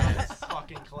 actually. That's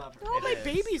fucking clever. Oh, my It is.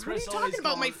 babies. What are Chris you always talking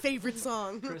about? My calls- favorite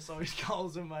song. Chris always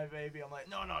calls him my baby. I'm like,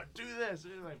 no, do this.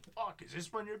 And he's like, fuck, is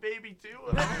this one your baby too?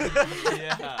 And I'm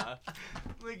Yeah.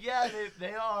 like, yeah,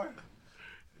 they are.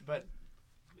 But,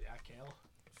 yeah, Kale.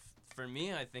 For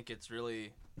me, I think it's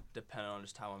really dependent on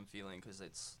just how I'm feeling, because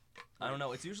I don't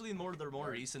know, it's usually the more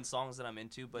recent songs that I'm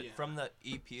into, but Yeah. from the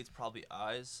EP, it's probably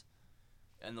Eyes,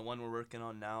 and the one we're working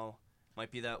on now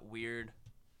might be that weird,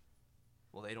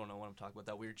 well, they don't know what I'm talking about,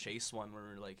 that weird chase one where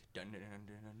we're like, dun, dun, dun,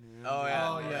 dun, dun, dun, Oh yeah.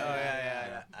 dun, Oh dun,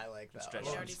 yeah. I like that. Stretch It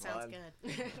one. already It's sounds fun.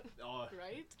 good. Oh,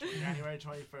 Right? January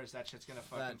 21st, that shit's gonna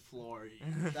fucking That- floor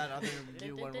you. That other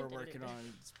new one we're working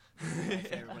on is my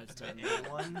favorite when it's done.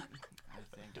 One. I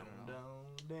think. I don't know.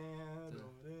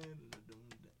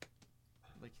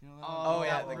 Like, you know that Oh, one?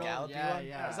 yeah, the no, Gallopy yeah, one?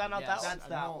 Yeah. Is that not that yes. one? That's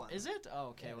that No, one. Is it? Oh,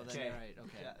 okay. Well, then Okay. you're right.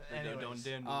 Okay. Yeah, anyways.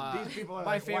 These These people are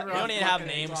My like, favorite what We don't the even fuck have are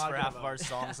they names for talking half of about? our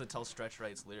songs until Stretch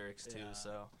writes lyrics too, Yeah.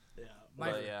 so. Yeah.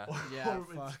 My- But yeah. Yeah, Or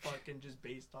it's fuck. fucking just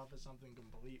based off of something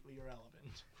completely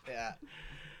irrelevant. Yeah.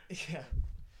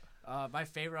 Yeah. My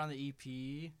favorite on the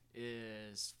EP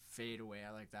is Fade Away.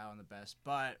 I like that one the best.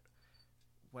 But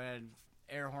when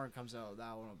Air Horn comes out,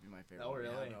 that one will be my favorite. Oh, one.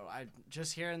 Yeah, really? no, I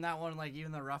just hearing that one, like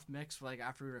even the rough mix, like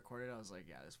after we recorded, I was like,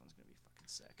 yeah, this one's gonna be fucking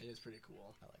sick. It is pretty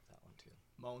cool. I like that one too.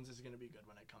 Moans is gonna be good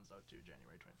when it comes out too,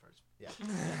 January 21st.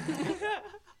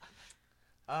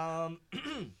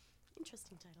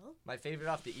 Interesting title. My favorite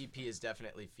off the EP is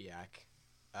definitely Fiac.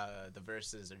 The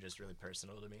verses are just really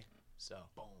personal to me, so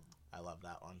Boom. I love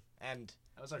that one. And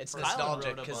That was our it's first. Kylen nostalgic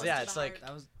wrote a because bunch. yeah, it's like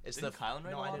That was it's Didn't the Kylen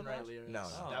write No, a I lot didn't of write that? lyrics. No,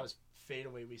 no. That was Fade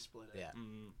Away. We split it. yeah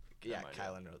Mm, yeah. might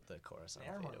Kylen wrote the chorus on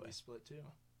Air Fade Horn Away. we split too.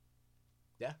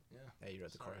 Yeah? Yeah. Yeah, you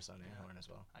wrote the Sorry. chorus on Air Yeah. Horn as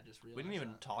well. I just realized. We didn't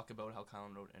even that. talk about how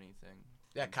Kylen wrote anything.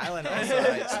 Yeah, Kylen also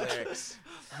writes lyrics.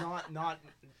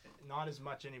 Not as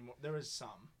much anymore. There was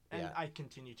some, and Yeah. I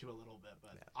continue to a little bit,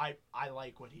 but Yeah. I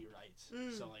like what he writes.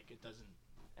 Mm. So like it doesn't,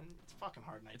 and it's fucking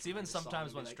hard. It's even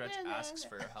sometimes when Stretch. Stretch asks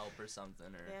for help or something,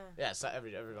 or Yeah. Yeah, so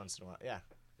every once in a while. Yeah.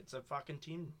 It's a fucking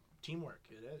teamwork.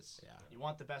 It is. Yeah. You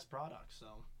want the best product, so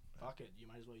fuck it. You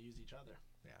might as well use each other.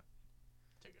 Yeah.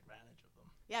 Take advantage of them.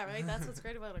 Yeah, right. That's what's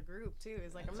great about a group too.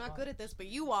 Is like That's I'm not fun. good at this, but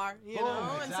you are. You Boom,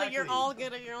 know, and so you're exactly. all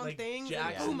good at your own Like things.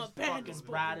 Jackson's And boom, a band is fucking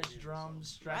born. radish drums,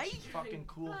 Stretch Right? fucking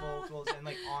cool vocals, and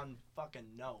like on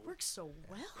fucking note. Works so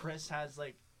well. Chris has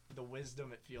like the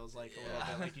wisdom. It feels like a little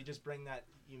bit like you just bring that,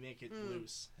 you make it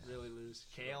loose, really loose.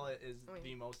 Kale is Wait.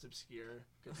 the most obscure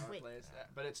guitar Wait. player,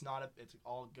 but it's not. It's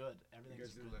all good. You Everything's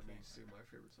guys a didn't good let me thing. sing my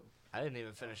favorite song. I didn't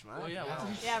even finish mine. Oh, yeah, Wow.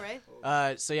 what's- Yeah,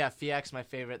 right. So yeah, Fiac's my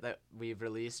favorite that we've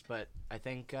released, but I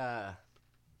think yeah,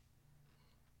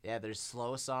 there's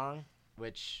Slow Song,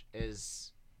 which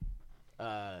is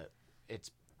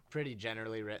it's pretty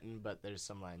generally written, but there's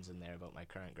some lines in there about my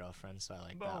current girlfriend, so I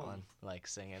like that Boom. one. Like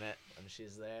singing it when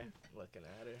she's there, looking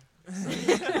at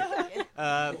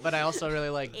her. But I also really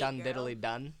like Hey, Dun girl. Diddly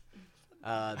Dun.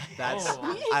 That's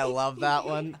Oh. I love that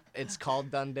one. It's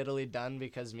called Dun Diddly Dun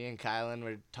because me and Kylen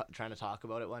were trying to talk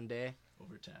about it one day,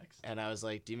 Over text. and I was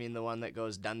like, "Do you mean the one that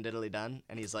goes Dun Diddly Dun?"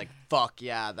 And he's like, "Fuck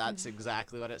yeah, that's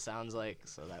exactly what it sounds like."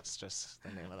 So that's just the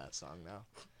name of that song now.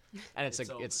 And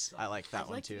it's I like that I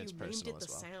one like too. that It's you named personal it as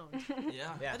the well. sound.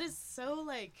 Yeah. Yeah. That is so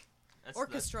like That's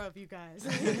orchestra of you guys.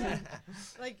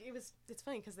 Like it's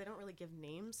funny because they don't really give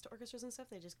names to orchestras and stuff.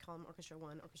 They just call them Orchestra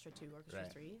 1, Orchestra 2, Orchestra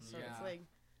Right. 3. So Yeah. it's like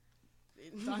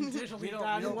Dun diddly we don't-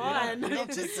 dun we don't- one. we don't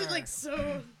It's take just our- like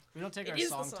so. We don't take It our is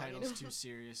the song song, titles you know? too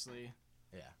seriously.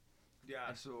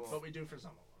 Yeah, so But we do for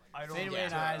some of them. I don't Fade know. Away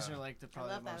and the- Eyes are like the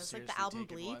probably love the that. most It's like the seriously album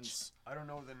taken Bleach. ones. I don't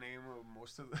know the name of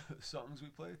most of the songs we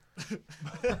play,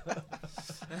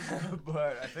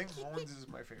 but I think Moans is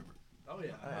my favorite. Oh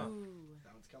yeah. Yeah. Ooh.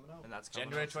 That one's coming out. And that's coming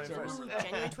January out soon. 21st. Ooh,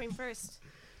 January 21st.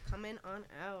 Coming on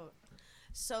out.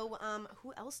 So,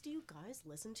 who else do you guys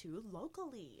listen to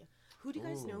locally? Who do you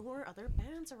guys know Ooh. who are other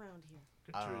bands around here?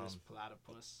 Gratuitous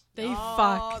Platypus. They Oh,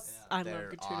 fuck. yeah. I They're love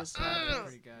gratuitous. awesome. Platypus.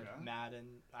 Pretty good. Yeah. Madden.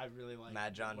 I really like.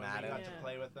 Mad John when Madden. we got Yeah. to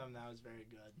play with them. That was very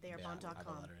good. They are Yeah, I have a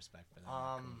bond.com. lot of respect for them.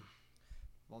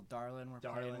 Well, Darlin, we're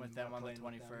Darlin, playing with them we're on the playing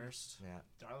with them. 21st. Yeah.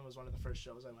 Darlin was one of the first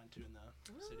shows I went to in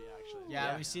the city, actually.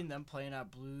 Yeah, Yeah. we seen them playing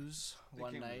at Blues They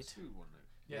one came to the night. stew one night.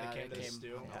 Yeah, they came to the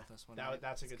stew. hung out Yeah. with us one night.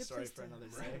 That's a It's good a story place for to another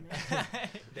sit, day. man.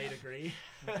 They'd agree.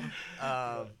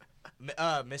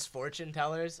 Misfortune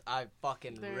Tellers. I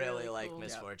fucking They're really really like cool.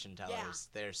 Misfortune Tellers.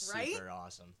 They're Right? super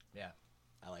awesome. Yeah,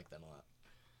 I like them a lot.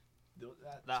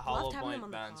 That Loved Hollow having them Point on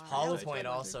the band's pod. pretty Hollow good. Point good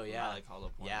one, also, too. yeah. I like Hollow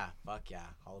Point. Yeah, fuck yeah.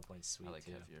 Hollow Point's sweet I like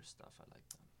too. heavier stuff. I like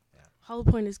them. Hollow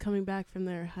Point is coming back from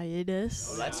their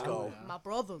hiatus. Oh, Let's yeah. go. My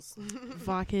brothers.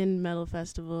 Vakken Metal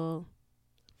Festival,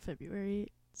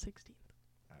 February 16th.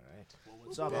 All right. Well,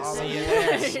 what's up, We'll Hollow see you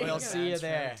Point? there. We'll see you Bands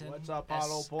there. Frampton, What's up,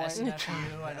 Hollow Point?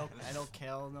 SNFU. I know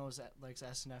Kale likes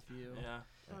SNFU. Yeah.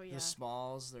 Oh The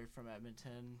Smalls, they're from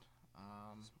Edmonton.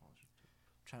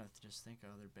 Trying to just think of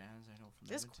other bands I know from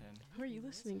This- Edmonton. Who are you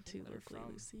listening to They're locally,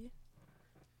 from- Lucy?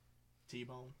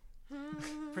 T-Bone.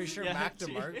 Pretty sure Yeah, Mac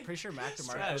gee. Pretty sure Mac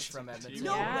DeMarco's from Edmonton.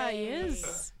 No yeah, way. he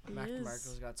is. He Mac is.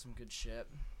 DeMarco's got some good shit.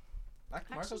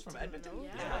 Marco's from Edmonton?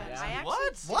 Yeah. I actually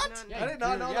What? did What? not I know did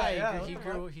not know that. Yeah.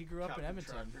 He grew up in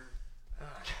Edmonton.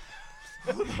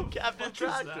 Captain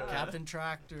Tractor. Captain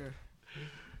Tractor.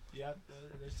 Yeah,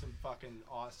 there's some fucking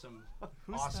awesome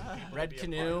people. Red to be a part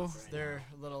Canoe. of right They're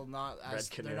a little not Red as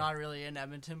Canoe. they're not really in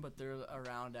Edmonton, but they're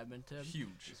around Edmonton. Huge.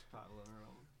 Just paddling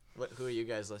around. Who are you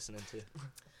guys listening to?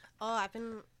 Oh, I've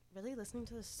been really listening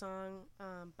to this song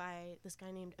by this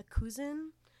guy named Akuzin.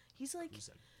 He's like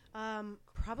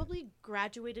probably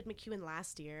graduated McEwen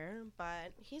last year,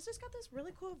 but he's just got this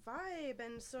really cool vibe,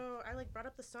 and so I like brought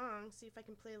up the song, see if I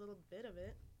can play a little bit of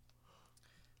it.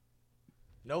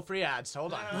 No free ads.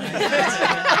 Hold on.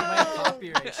 I might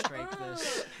copyright strike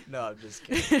this. No, I'm just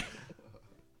kidding.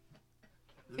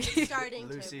 Starting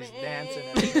Lucy's to dancing rain.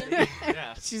 and everything.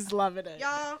 Yeah. She's loving it.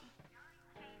 Y'all,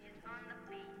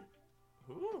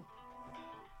 Ooh.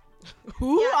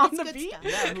 Who Yeah, on it's the good beat? stuff.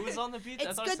 Yeah, who was on the beat? I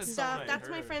it's thought I good said stuff. someone I That's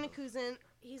my heard. friend Akuzin.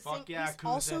 Fuck yeah, he's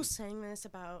also Akuzin. sang this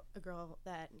about a girl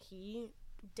that he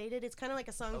dated. It's kind of like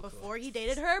a song Oh, cool. before he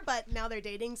dated her, but now they're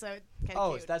dating, so it's kind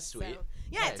of Oh, cute. that's sweet. So,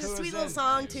 yeah, it's a Nice. sweet little Akuzin.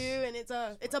 song Nice. too, and it's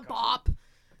a bop.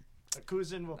 A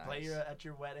cousin will play Nice. you at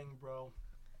your wedding, bro.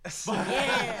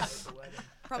 Yeah, At the wedding.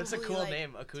 probably That's a cool like,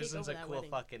 name. take Akuzin's over a that cool wedding.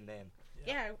 fucking name.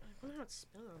 Yeah, I don't know how it's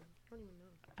spelled. I don't even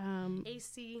know.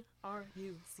 ACRUCI.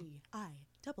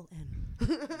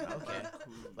 Okay.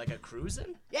 Like a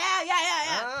cruisin'? Yeah.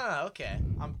 Ah, okay.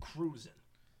 I'm cruising.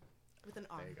 With an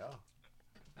R. There you go.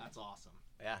 That's awesome.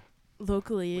 Yeah.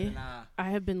 Locally, When, I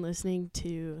have been listening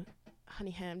to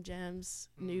Honey Ham Jam's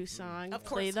new song, Of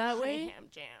Play course, That Honey Way. Ham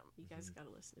Jam. You guys gotta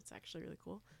listen. It's actually really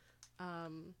cool.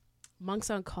 Monks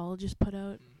on Call just put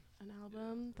out an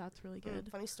album. That's really good.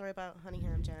 Funny story about Honey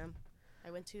Ham Jam. I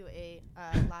went to a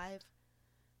live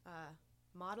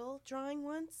model drawing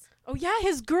once. Oh yeah,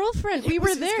 his girlfriend. We It were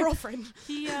was his there. girlfriend.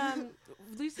 He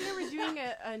Lucy and I were doing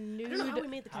a nude. I don't know how we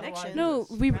made the How do I connection. do No,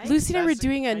 this, we right? Lucy and I were That's the-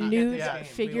 doing a I get nude this game. We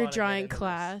figure wanna get drawing into this.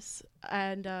 class,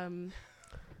 and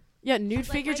yeah, nude Like,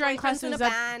 figure my drawing class. boyfriend's in Was a at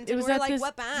band, it and was we're at like, this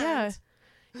what band? yeah.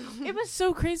 It was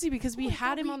so crazy because we Oh my had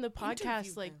God, him we on the podcast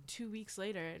interviewed like him. 2 weeks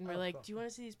later, and we're Oh, like, cool. "Do you want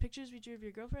to see these pictures we drew of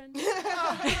your girlfriend?" Naked.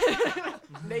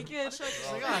 It's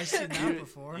like, oh, I've seen that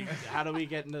before. How do we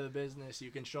get into the business?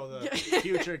 You can show the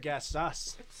future guests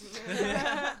us. Look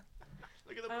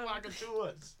at the Um,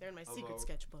 Provocateurs. They're in my secret Hello.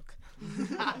 sketchbook.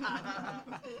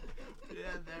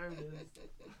 Yeah, there it is.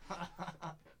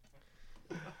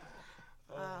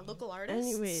 Local artists.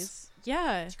 Anyways,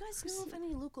 yeah. Do you guys know of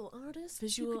any local artists?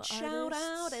 Visual you could shout artists?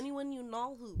 out anyone you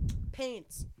know who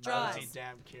paints, draws, Obviously,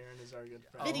 Damn Kieran is our good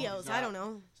friend. videos. I don't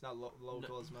know. It's not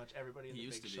local as much. Everybody in He the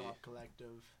used Big to be. Shop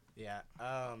Collective. Yeah.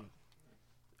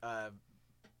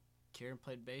 Kieran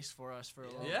played bass for us for a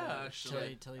little Yeah, bit.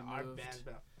 actually. Till he Our moved. band's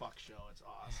been a fuck show. It's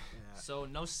awesome. Yeah. So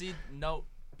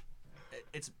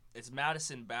it's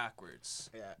Madison backwards.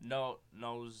 Yeah.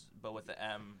 Nose, but with the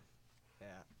M.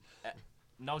 Yeah.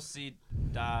 No C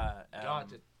da M.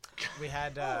 God, it- We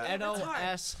had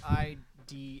NOSIDAM.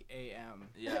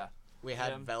 Yeah. we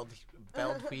had Yeah.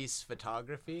 Veldhuis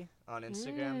Photography on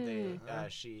Instagram. They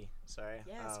she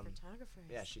Yes, photographers.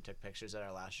 yeah, she took pictures at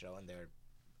our last show and they were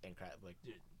incredible, like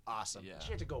Dude. awesome. Yeah. she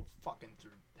had to go fucking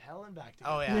through hell and back to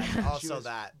Oh get yeah, there. She also was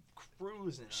that.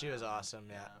 cruising. She was around.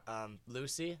 awesome, yeah.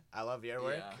 Lucy, I love your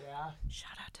work. Yeah. Yeah.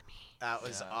 Shout out to me. That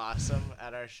was Yeah. awesome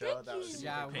at our show. Thank that was you. super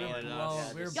Yeah, cool. Painted we're us. blown,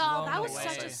 Yeah, we're just- Y'all, blown that was away.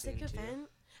 such a Nice sick scene, too. event.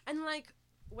 And like,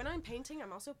 when I'm painting,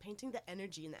 I'm also painting the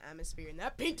energy in the atmosphere, and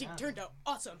that painting Yeah. turned out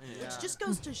awesome. Yeah. Which just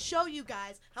goes to show you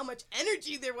guys how much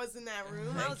energy there was in that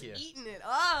room. I Thank was you. eating it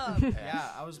up.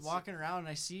 Yeah, I was walking around and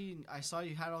I saw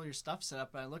you had all your stuff set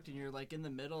up, and I looked and you're like in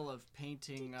the middle of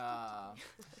painting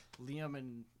Liam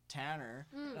and Tanner,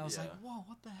 and I was Yeah. like, whoa,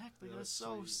 what the heck? Like, Yeah, that's that's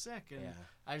so sweet. sick. And Yeah.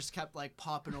 I just kept like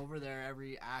popping over there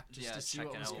every act just Yeah, to see what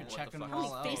checking was out good, what the checking fuck them How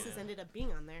was all many out. faces Yeah. ended up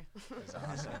being on there? It was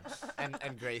awesome.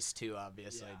 and Grace too,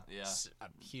 obviously. Yeah.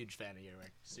 I'm a huge fan of your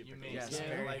work. Super You cool. made Yeah, it's my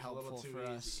very life a little helpful too for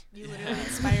easy. us. You literally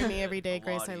inspire me every day, A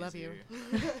Grace. lot I love you. easier.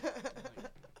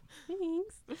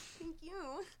 Thanks. Thank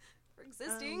you for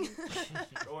existing.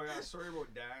 Oh yeah, sorry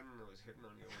about Dan. I was hitting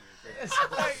on you when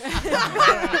you were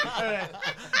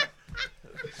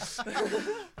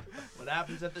What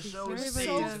happens at the show Sorry is about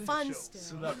so that. fun So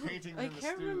still. that painting I in the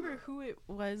can't studio, remember who it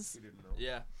was. You didn't know.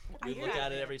 Yeah. I We hear look that.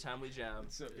 at it every time we jam.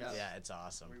 So, Yeah, it's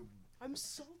awesome. I'm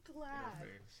so glad.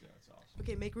 Yeah, it's awesome.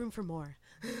 Okay, make room for more.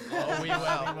 Oh, we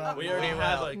will. We already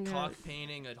have a Yeah. cock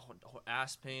painting, a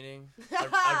ass painting,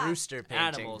 A rooster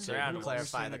painting. Animals, to they're animals.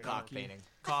 clarify the Rooster cock and a donkey. painting.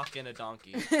 cock and a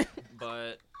donkey.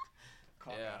 But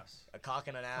Cock Yeah. ass. A cock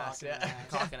and an ass. Cock and Yeah. an ass.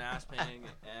 cock and ass painting,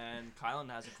 and Kylen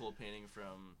has a cool painting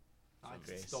from. I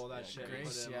Grace. stole that Yeah, shit and Grace,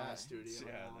 put it in yeah. my studio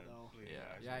Yeah, now, the- though.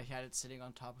 Yeah. Yeah, he had it sitting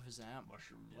on top of his amp.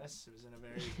 Mushroom. Yes, it was in a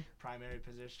very primary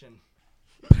position.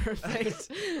 Perfect.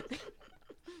 You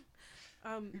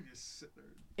just sit there.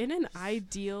 In an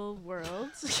ideal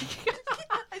world,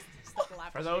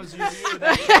 For those of you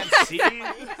that can't see,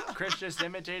 Chris just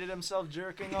imitated himself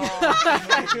jerking off.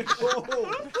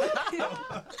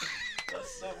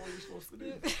 That's not what you're supposed to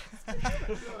do.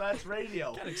 No, that's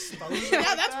radio. Yeah,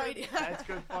 that's radio. That's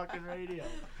good fucking radio.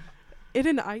 in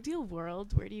an ideal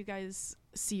world, where do you guys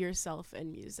see yourself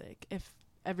in music? If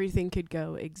everything could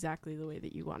go exactly the way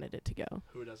that you wanted it to go.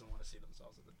 Who doesn't want to see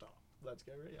themselves at the top? Let's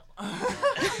get real.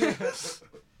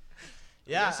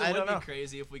 Yeah, Guess it I would don't know. be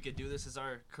crazy if we could do this as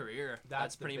our career. That's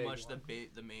That's the pretty big much one.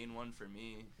 the main one for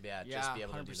me. Yeah, Yeah, just be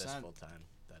able to do this 100%. full time.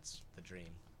 That's the dream.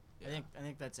 I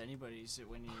think that's anybody's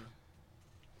when you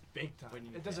Big time. When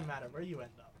you- It doesn't matter where you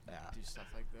end up. Yeah. do stuff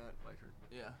like that. Like her.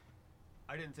 Yeah.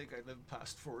 I didn't think I'd live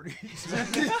past 40.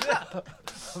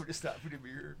 I'm just happy to be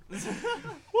here.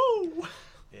 Woo!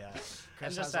 Yeah.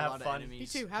 Chris just has to a have lot of fun.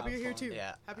 enemies. Me too. Happy Have you're here fun. too.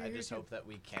 Yeah. Happy I you're just here hope that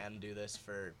we can do this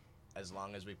for as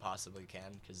long as we possibly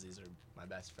can, because these are my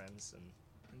best friends and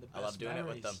And the I love best doing it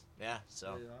with them. memories. Yeah.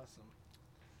 So. Really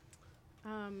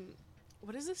awesome.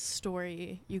 What is a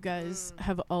story you guys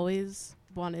have always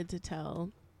wanted to tell,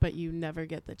 but you never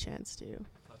get the chance to?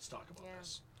 Let's talk about Yeah.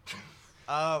 this.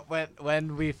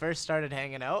 When we first started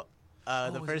hanging out, the Oh,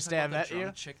 is first this day I about the met drunk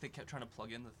you. chick that kept trying to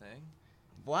plug in the thing.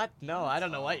 What? No, I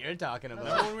don't know what you're talking Remember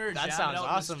about. when we were That jamming sounds out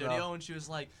awesome, in the studio though. and she was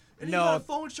like, "Hey, No. you got a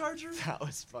phone charger? That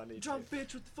was funny. Drunk too.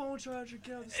 bitch with the phone charger,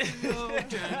 get out of the studio."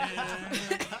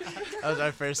 That was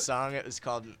our first song. It was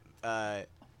called.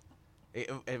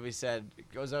 We said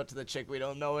it goes out to the chick we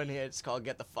don't know in here. It's called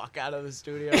 "Get the Fuck Out of the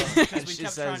Studio." Because and we she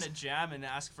kept says, trying to jam and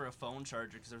ask for a phone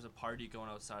charger because there was a party going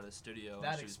outside of the studio.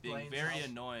 That and she was being explains very how-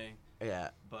 annoying. "Yeah,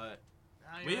 But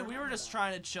Now you we were remember just that.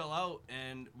 trying to chill out,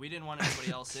 and we didn't want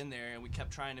anybody else in there, and we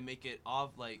kept trying to make it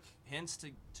off like hints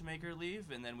to make her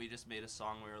leave, and then we just made a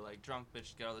song. We were like, "Drunk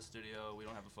bitch, get out of the studio. We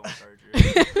don't have a phone charger."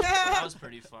 That was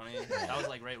pretty funny. That was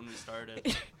like right when we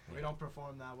started. We don't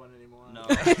perform that one anymore. No.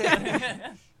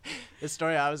 The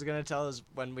story I was gonna tell is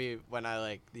when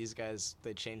these guys,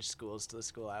 they changed schools to the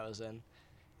school I was in,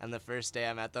 and the first day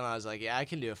I met them I was like, yeah, I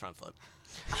can do a front flip.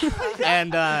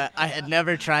 And I had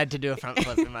never tried to do a front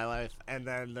flip in my life. And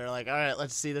then they're like, all right,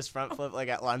 let's see this front flip like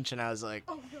at lunch. And I was like,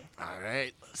 all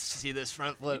right, let's see this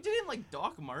front You flip. did it like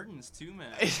Doc Martens too,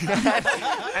 man.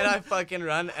 And I fucking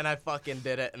run and I fucking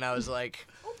did it. And I was like,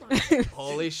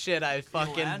 holy shit, I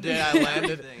fucking did. I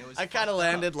landed. Everything. It was I kind of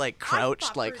landed like I crouched,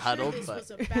 thought like for huddled. Sure But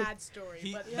this was a bad story,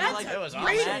 He, but he, that's like, a it was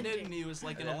great awesome. landed ending. and he was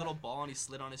like in a little ball and he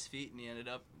slid on his feet and he ended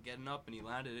up getting up and he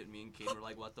landed it and me and Kate were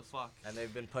like, what the fuck? and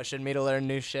they've been pushing me to learn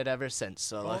new shit ever since.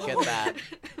 So look at that.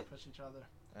 Push each other.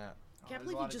 Yeah. Can't there's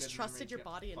believe a lot you of just good trusted memories your get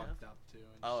body fucked enough. Up too, and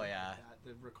Oh, shit yeah. like that.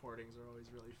 The recordings are always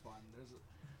really fun. There's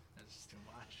just too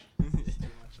much. There's too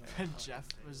much of And that. Jeff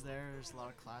was there. There's a lot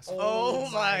of class. Oh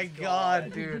my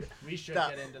God, dude. We should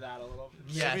That- get into that a little bit.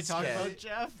 Should we Yes, talk okay. about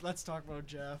Jeff? Let's talk about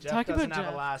Jeff. Jeff Talk about doesn't have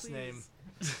Jeff, a last please. name,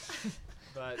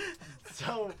 but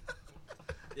so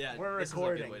Yeah, We're this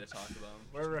recording. is a good way to talk about him.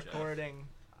 we're Jeff. recording.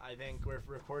 I think we're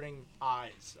recording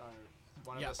 "Eyes,"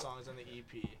 one of Yep. the songs on the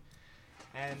EP,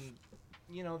 and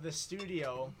you know the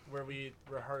studio where we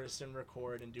rehearse and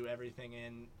record and do everything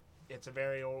in. It's a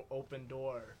very open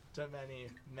door to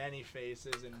many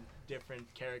faces and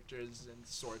different characters and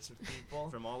sorts of people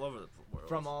From all over the world.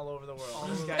 from all over the world. All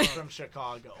This over the guy's world. from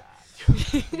Chicago.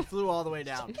 He flew all the way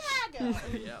down.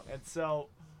 Yeah. And so,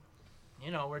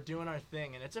 you know, we're doing our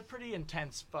thing, and it's a pretty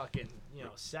intense fucking,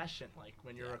 session. Like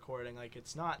when you're recording, like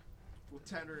it's not.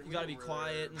 You gotta be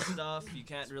quiet and stuff. You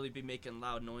can't really be making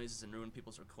loud noises and ruin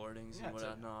people's recordings Yeah, and it's a-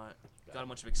 whatnot. Got a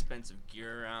bunch of expensive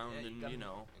gear around, Yeah, and gotta- you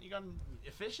know. You got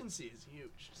efficiency is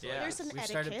huge. So Yeah. There's an We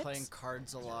started etiquette. playing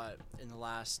cards a lot in the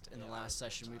last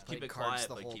session. We Keep played it cards quiet,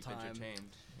 the but whole keep time.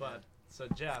 entertained. But so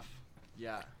Jeff,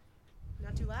 Yeah,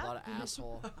 Not too a loud. lot of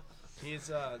asshole.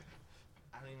 he's I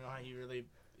don't even know how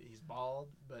he's bald,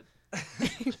 but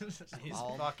he's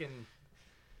Bald. fucking.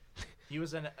 He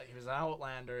was an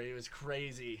outlander. He was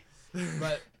crazy,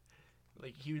 but.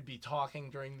 Like he would be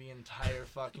talking during the entire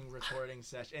fucking recording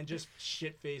session and just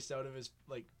shit faced out of his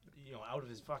out of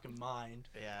his fucking mind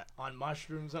Yeah. on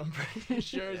mushrooms. I'm pretty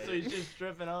sure. So he's just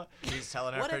tripping out. He's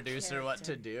telling our What a producer what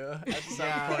to do at some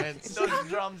Yeah. point. Those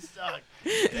drums suck.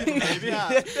 Yeah.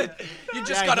 You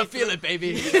just Yeah, gotta he- feel it,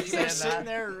 baby. He was sitting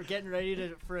there getting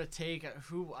ready for a take.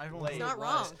 Who I don't know. Late. Who not it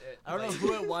wrong. was. I don't know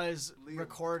who it was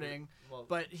recording, Well,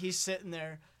 but he's sitting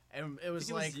there, and it was I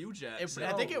think like it was you, Jack.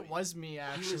 I think it was me he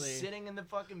actually. was sitting in the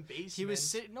fucking basement. He was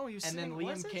sitting. No, he was and sitting. then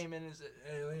was Liam it? came in and said,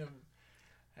 "Hey, Liam,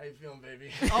 how you feeling,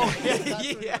 baby?" Oh yeah, that's what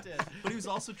he Yeah. did. But he was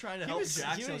also trying to He help was-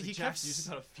 Jack. he So was- he Jack's kept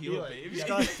using how to feel feel it. it, You baby. just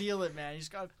gotta feel it, man. You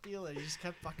just gotta feel it. He just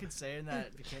kept fucking saying that.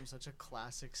 It became such a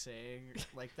classic saying,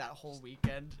 like that whole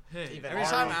weekend. Hey, Even Every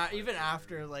our- time, even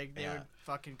after, like they Yeah. would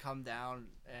fucking come down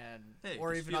and, Hey,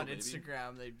 or just even feel, on baby.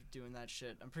 Instagram, they'd be doing that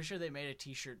shit. I'm pretty sure they made a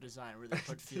T-shirt design where they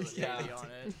put "Feel It, Yeah. Baby" on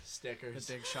it. The Stickers.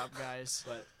 big shop guys.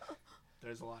 But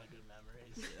there's a lot of good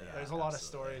memories. Yeah, There's a lot of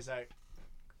absolutely. stories that.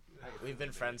 We've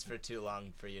been friends for too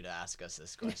long for you to ask us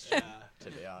this question. Yeah.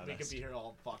 To be honest. We could be here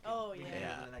all fucking. Oh we could yeah. be here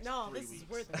Yeah. for the next No, 3 this is weeks.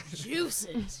 where the juice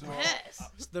is.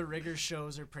 Yes. The rigger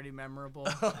shows are pretty memorable.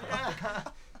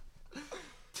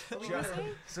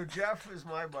 So Jeff is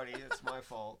my buddy. It's my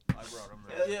fault. I brought him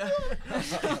there.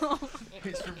 Yeah.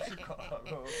 He's from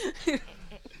Chicago.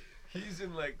 He's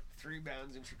in like 3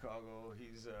 bands in Chicago.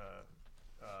 He's a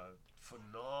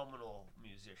phenomenal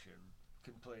musician.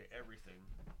 Can play everything,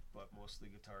 but mostly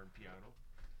guitar and piano.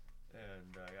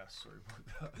 And yeah, sorry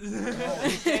about that. Oh,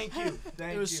 thank you.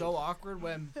 Thank It was you. so awkward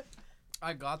when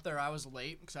I got there. I was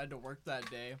late because I had to work that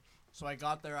day. So I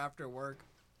got there after work,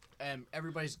 and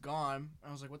everybody's gone.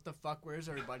 I was like, "What the fuck? Where's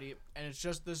everybody?" And it's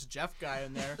just this Jeff guy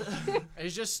in there. And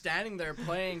he's just standing there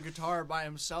playing guitar by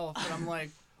himself. And I'm like,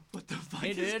 What the fuck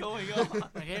 "Hey, is dude." going on?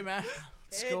 Like, "Hey, man,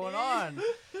 what's Hey, going dude. on?"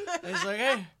 And he's like,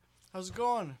 "Hey, how's it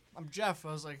going? I'm Jeff."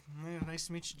 I was like, "Nice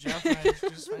to meet you, Jeff." And I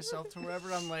introduced myself to him,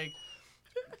 whatever. I'm like,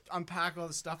 unpack all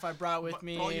the stuff I brought with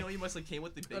me. For all you know, he must have came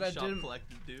with the big But I shop didn't-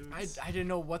 collective dudes. I didn't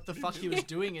know what the fuck he was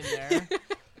doing in there,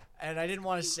 and I didn't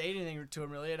want to say anything to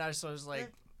him really. And I was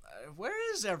like,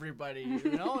 "Where is everybody?"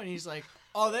 You know? And he's like,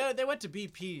 "Oh, they went to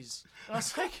BP's." And I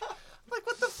was like, "What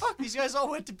the fuck? These guys all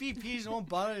went to BP's and won't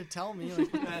bother to tell me."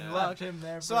 Like, what the And fuck? left him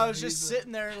there. So for I a was just reason.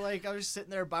 sitting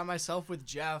there, by myself with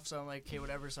Jeff. So I'm like, "Okay,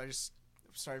 whatever." So I just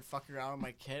started fucking around with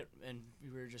my kit, and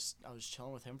I was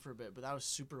chilling with him for a bit. But that was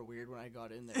super weird when I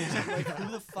got in there. I'm like,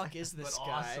 who the fuck is this But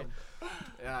guy? awesome.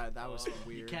 Yeah, that was You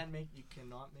weird.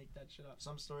 cannot make that shit up.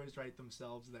 Some stories write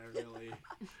themselves there, really.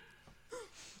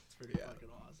 It's pretty fucking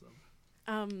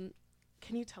awesome.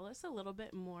 Can you tell us a little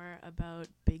bit more about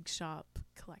Big Shop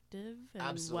Collective and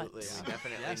Absolutely. what? We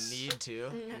definitely Yes. need to.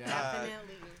 Mm, Yeah.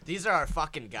 Definitely. These are our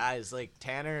fucking guys. Like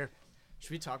Tanner. Should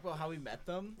we talk about how we met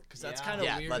them? Because that's Yeah. kind of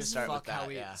Yeah, weird let's as start with fuck how that,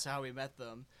 we yeah. so how we met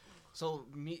them. So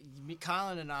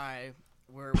Kylen and I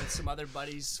were with some other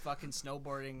buddies fucking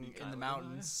snowboarding in Kylen the and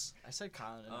mountains. I said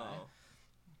Kylen and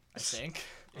I think.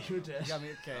 You did. You got me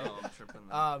okay. Oh, I'm tripping.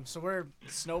 There. So we're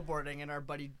snowboarding, and our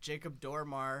buddy Jacob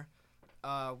Dormar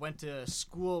went to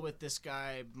school with this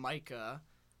guy Micah,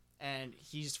 and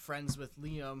he's friends with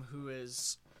Liam, who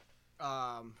is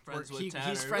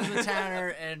he's friends with Tanner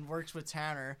and works with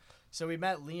Tanner. So we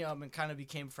met Liam and kind of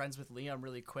became friends with Liam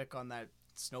really quick on that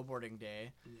snowboarding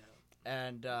day. Yeah.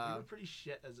 And we were pretty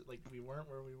shit as like we weren't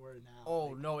where we were now. oh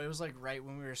like, no, it was like right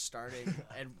when we were starting,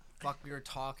 and fuck, we were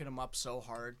talking him up so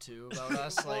hard too about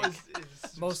us, well, like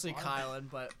it's mostly fun. Kylen,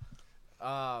 but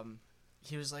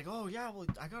he was like, oh yeah, well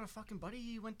I got a fucking buddy.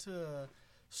 He went to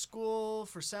school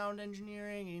for sound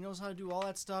engineering, and he knows how to do all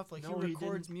that stuff. Like No, he he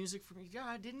records didn't. music for me.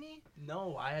 Yeah, didn't he?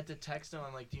 No, I had to text him.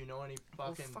 I'm like, do you know any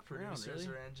fucking fuck around, producers really?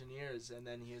 or engineers? And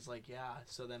then he was like, yeah.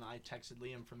 So then I texted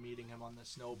Liam from meeting him on the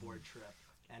snowboard trip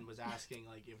and was asking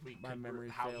like if we My could memory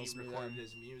how he fails me recorded then.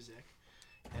 his music.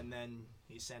 And then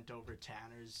he sent over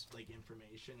Tanner's like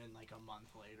information, and like a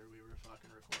month later we were fucking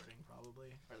recording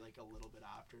probably, or like a little bit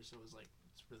after. So it was like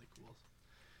it's really cool.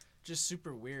 Just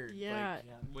super weird. Yeah.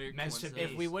 Yeah, Weird meant to coincidence.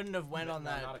 be. If we wouldn't have went No, on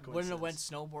not a that, wouldn't have went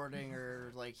coincidence. snowboarding,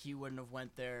 or like he wouldn't have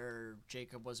went there, or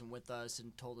Jacob wasn't with us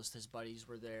and told us his buddies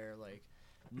were there, like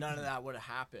none of that would have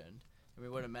happened, and we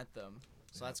would have met them.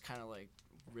 So that's kind of like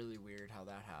really weird how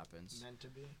that happens. meant to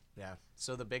be. Yeah.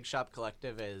 So the Big Shop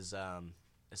Collective is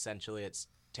essentially it's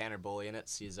Tanner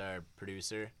Bullionitz. He's our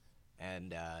producer,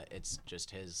 and it's just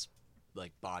his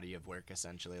like body of work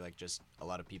essentially, like just a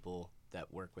lot of people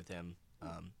that work with him.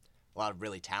 A lot of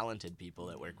really talented people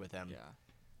that work with him.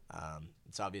 Yeah.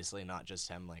 It's obviously not just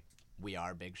him. Like we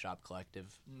are Big Shop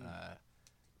Collective.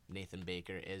 Nathan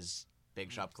Baker is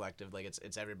Big Shop Collective. Like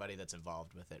it's everybody that's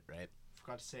involved with it, right?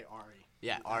 Forgot to say Ari.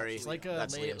 Yeah, Ari. It's like a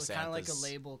that's Liam kind of like a Santha's-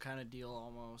 label kind of deal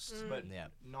almost. But Yeah,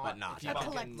 not. but not. it's Yeah, A fucking-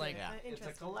 collective. like- yeah. It's a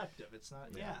Interesting. collective. It's not.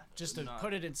 Yeah. Just to Not-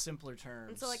 put it in simpler terms.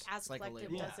 And so, like, as it's like a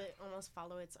collective, label. does it almost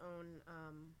follow its own?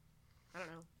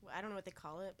 I don't know what they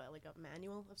call it, but like a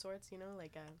manual of sorts. You know,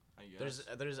 like a. I guess.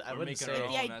 There's I We're wouldn't making say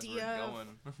our The own as we're idea of- going.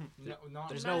 No, not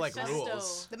there's no like Manifesto.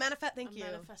 rules. The manifest. Thank A you.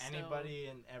 manifesto. anybody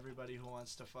and everybody who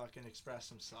wants to fucking express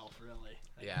himself, really.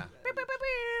 Like, Yeah.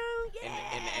 In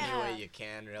any way you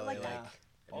can, really, like like, that.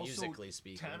 Also, musically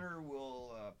speaking. Tanner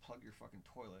will plug your fucking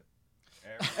toilet.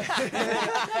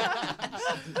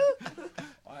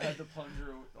 I had the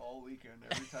plunger all weekend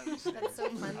every time he sneezed. That's so I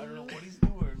don't know funny. what he's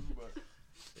doing, but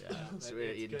Yeah, so But we're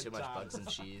it's eating good too much times. bugs and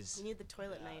cheese. You need the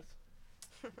toilet Yeah. knife.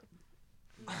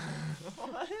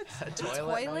 A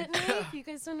Toilet knife? You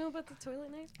guys don't know about the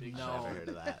toilet knife? Big No. shop. Never heard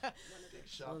of that. Big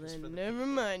shop Well is for then, the never people.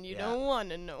 mind. You Yeah. don't want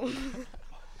to know.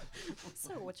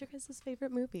 So, what's your guys'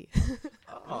 favorite movie?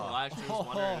 Oh, I actually was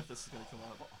wondering if this is gonna come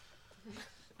up.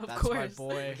 Of That's course. my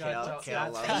boy. Kale That's loves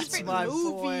Favorite it. my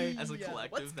movie. boy. As a Yeah.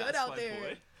 collective, What's good that's out my there?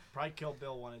 boy. Probably Kill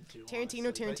Bill 1 and 2. Tarantino, honestly.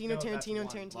 But Tarantino, no, that's Tarantino,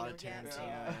 one. A lot Tarantino. of Yeah.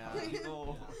 Tarantino, yeah.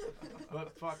 no.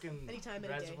 But fucking Anytime, any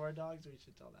day. Reservoir Dogs, we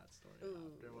should tell that story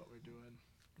Ooh. after what we're doing.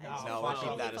 I No, just No, fuck we'll fuck keep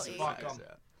them. that as a Fuck Fuck surprise.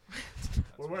 'em. Yeah.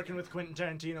 We're working with Quentin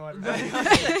Tarantino. Everybody.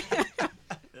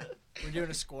 We're doing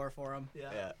a score for him.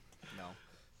 Yeah. Yeah. No.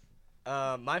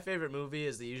 My favorite movie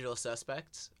is The Usual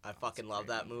Suspects. I fucking love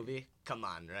that movie. Come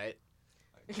on, right?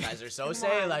 You guys are so Come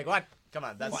say on. like what? Come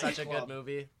on, that's Fight such a Club. good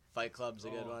movie. Fight Club's a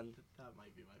good Oh, one. That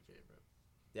might be my favorite.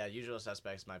 Yeah, Usual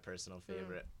Suspects my personal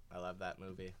favorite. I love that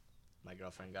movie. My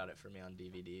girlfriend got it for me on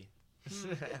DVD. It's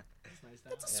nice to That's a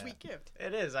have. Yeah. sweet gift.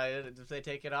 It is. If they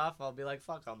take it off, I'll be like,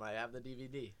 fuck them. I have the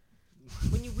DVD.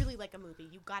 When you really like a movie,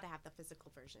 you gotta have the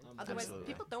physical version. Otherwise, Absolutely.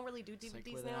 people don't really do It's like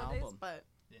DVDs with an nowadays. album. But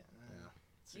Yeah. Yeah.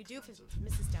 It's you do for expensive.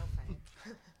 Mrs. Doubtfire.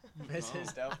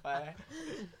 Mrs. Doubtfire.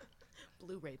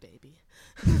 Blu-ray baby.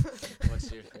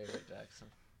 What's your favorite,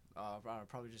 Jackson? I don't know,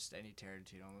 probably just any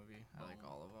Tarantino movie. I like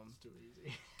all of them. It's too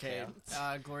easy. Okay,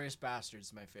 Glorious Bastards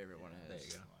is my favorite one of There his.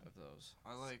 you go. Of those.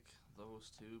 I like those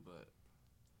two, but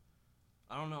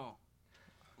I don't know.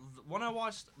 One I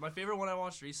watched, my favorite one I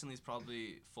watched recently is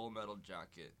probably Full Metal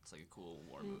Jacket. It's like a cool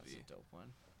war That's movie. a dope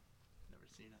one. Never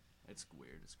seen it. It's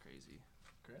weird. It's crazy.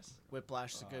 Chris?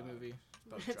 Whiplash is a good movie. It's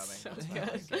about It's drumming. so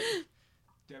That's good. my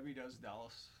Debbie Does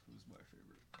Dallas was my favorite.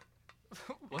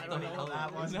 What I the don't know hell?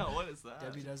 that one. No, what is that?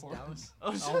 Debbie Does Porn. Dallas.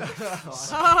 Oh,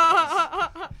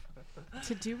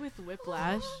 To do with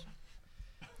Whiplash,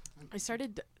 I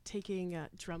started taking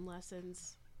drum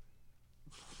lessons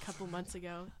a couple months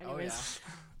ago. Oh, Anyways,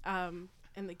 and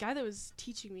the guy that was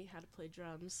teaching me how to play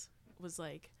drums was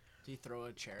like, Did he throw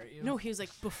a chair at you? No, he was like,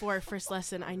 before our first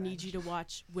lesson, I need you to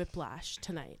watch Whiplash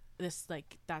tonight. This,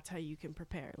 like, that's how you can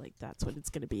prepare. Like, that's what it's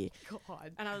going to be.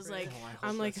 God. And I was like, Oh, I hope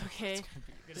I'm like, that's- okay. that's gonna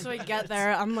be good. So I get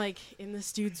there, I'm like in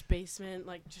this dude's basement,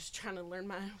 like just trying to learn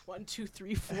my 1, 2,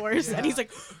 3, 4s. And he's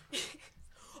like,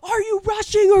 are you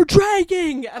rushing or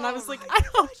dragging? And I was like, I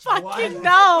don't fucking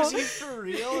know. Was he for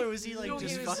real, or was he like No,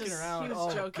 just he was fucking just- around? he was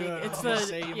oh, joking. Good. It's I was gonna the-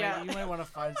 say, you yeah. might, you might want to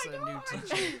find some new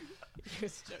teacher. He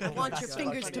was I joking. want your God.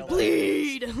 fingers to Fucking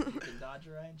bleed. You can dodge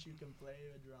a wrench, you can play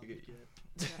a drum kit.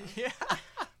 Yeah.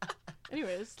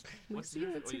 Anyways, What's Lucy,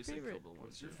 your, what's oh, your you said favorite? Philbo,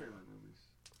 What's your favorite movies?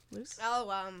 Luce? Oh,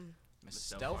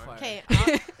 Mrs. Doubtfire. Doubtfire.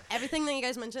 okay. Everything that you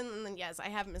guys mentioned, and then yes, I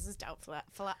have Mrs.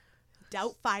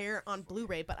 Doubtfire on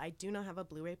Blu-ray, but I do not have a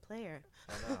Blu-ray player.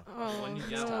 Oh, When you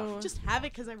get no. Just have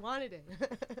it because I wanted it.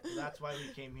 That's why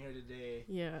we came here today.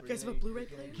 Yeah. You guys have a Bluray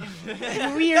player?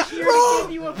 And we are here to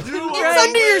give you a Blu-ray. It's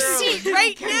under your seat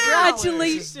right now.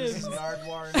 Congratulations. This is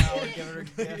Nardwuar now. We're giving her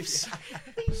gifts.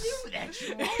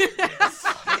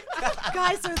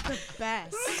 Guys are the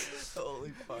best.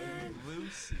 Holy fuck.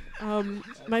 Lucy.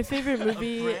 My favorite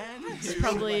movie brand is new.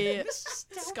 probably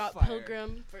Scott Doubtfire.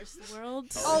 Pilgrim vs. the World.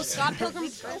 Oh, Scott Pilgrim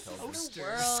versus the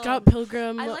World. Scott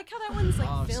Pilgrim I like how that one's like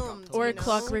Oh, Scott filmed. Pilgrim. or you know?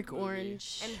 Clockwork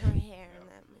Orange. And her hair in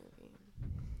that movie.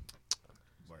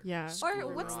 Yeah. Or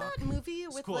School what's Rock. that movie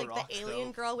with School like Rock, the alien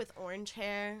though. girl with orange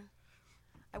hair?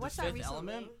 I watched that Fifth recently.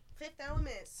 Element? Fifth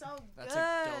Element, so That's good.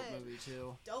 a dope movie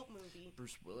too. Dope movie.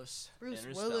 Bruce Willis. Bruce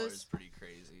Interstellar is Willis. pretty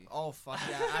crazy. Oh fuck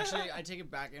yeah! Actually, I take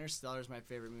it back. Interstellar is my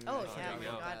favorite movie. Oh I yeah, forgot oh my yeah.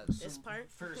 about god, that. this part.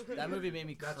 That movie made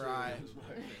me cry.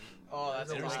 Oh,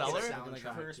 that's Interstellar? Interstellar? Sound like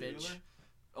I'm a bitch.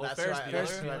 Oh, That's Ferris why, Bueller.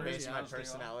 that's why I Bueller, based yeah, my I was thinking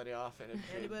personality off in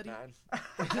a Anybody?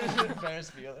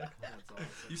 Ferris Bueller.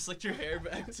 You slicked your hair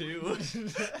back too.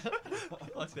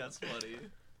 Fuck, that's funny.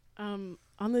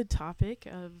 On the topic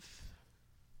of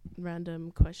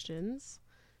random questions,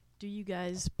 do you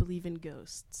guys believe in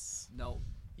ghosts? No.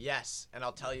 Yes, and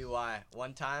I'll tell you why.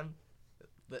 One time,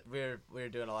 we were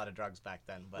doing a lot of drugs back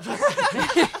then, but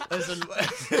listen,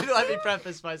 let me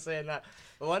preface by saying that.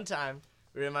 But one time,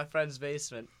 we were in my friend's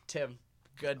basement. Tim,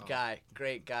 good Oh. guy,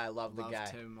 great guy, love the guy.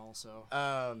 him also.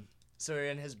 So we're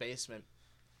in his basement,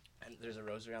 and there's a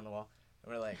rosary on the wall,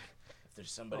 and we're like, if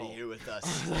there's somebody here with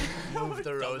us, move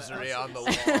the rosary on the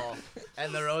wall.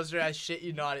 And the rosary, I shit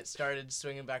you not, it started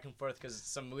swinging back and forth because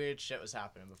some weird shit was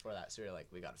happening before that. So we were like,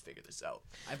 we gotta figure this out.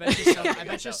 I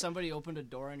bet you somebody opened a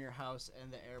door in your house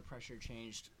and the air pressure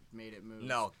changed, made it move.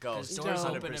 No, Because ghost. doors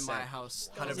No. open in 100%. my house.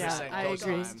 100% Yeah, I ghost.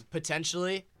 agree.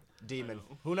 Potentially, demon.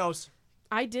 Who knows?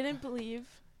 I didn't believe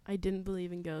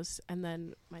in ghosts, and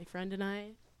then my friend and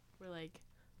I were like,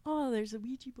 oh, there's a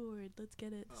Ouija board, let's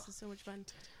get it, this is so much fun.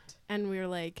 And we were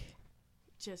like,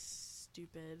 just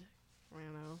stupid, I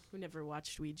don't know, who never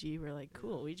watched Ouija, we're like,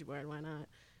 cool, Ouija board, why not?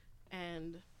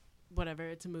 And whatever,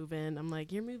 it's a move-in, I'm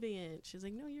like, you're moving it, she's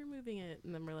like, no, you're moving it,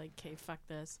 and then we're like, okay, fuck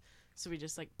this. So we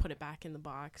just like put it back in the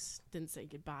box, didn't say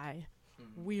goodbye.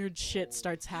 Weird shit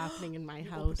starts happening in my You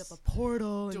house. opened up a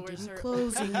portal and Doors didn't are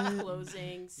close opening it. and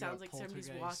closing. Sounds like somebody's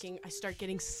poltergeist. walking. I start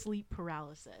getting sleep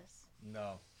paralysis.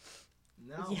 No.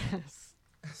 No. Yes.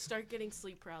 Start getting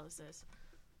sleep paralysis.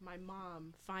 My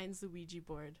mom finds the Ouija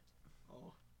board.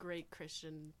 Oh. Great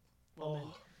Christian woman.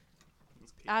 Oh.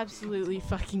 Absolutely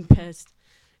fucking pissed.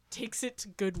 Takes it to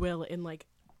Goodwill in like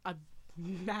a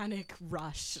manic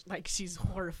rush. Like she's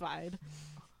horrified.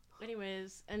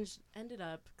 Anyways, and ended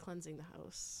up cleansing the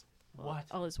house. What?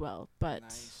 All is well, but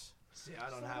Nice. See, I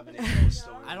don't have any ghost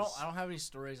stories. I don't have any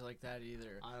stories like that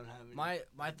either. I don't have any.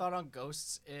 My thought on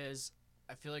ghosts is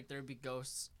I feel like there'd be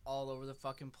ghosts all over the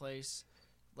fucking place,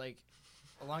 like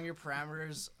along your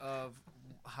parameters of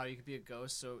how you could be a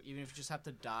ghost. So even if you just have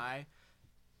to die,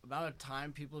 amount of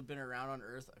time people have been around on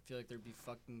Earth, I feel like there'd be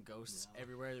fucking ghosts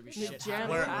everywhere. There'd be Yeah. shit Yeah.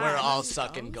 happening. We're all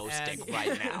sucking ghost And- dick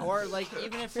right now. Or like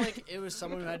even if like it was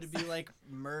someone who had to be like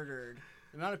murdered,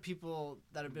 the amount of people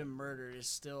that have been murdered is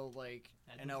still like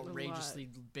an a lot. outrageously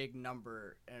big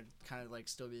number, and kind of like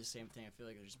still be the same thing. I feel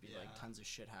like there'd just be like Yeah. tons of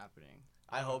shit happening.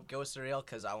 I hope ghosts are real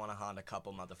because I want to haunt a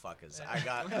couple motherfuckers. I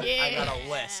got Yeah. a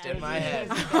list in my head.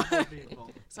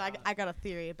 So I got a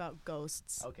theory about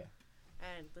ghosts. Okay.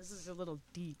 And this is a little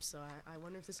deep, so I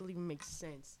wonder if this will even make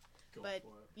sense. Go But for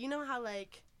it. you know how,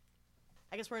 like,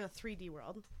 I guess we're in a 3D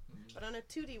world, but on a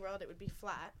 2D world, it would be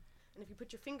flat. And if you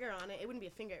put your finger on it, it wouldn't be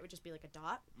a finger, it would just be like a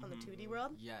dot on the 2D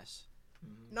world. Yes.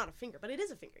 Not a finger, but it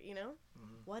is a finger, you know?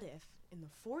 What if in the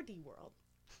 4D world,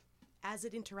 as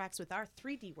it interacts with our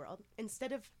 3D world,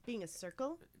 instead of being a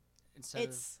circle, Instead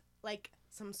it's like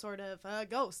some sort of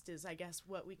ghost is, I guess,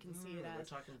 what we can see it We're as.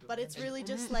 talking But it's dimensions. really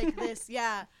just like this,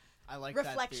 yeah, I like that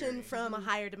reflection theory. from a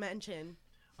higher dimension.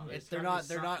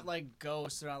 They're not like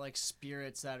ghosts. They're not like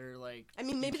spirits that are like. I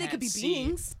mean, maybe you they could can't be see.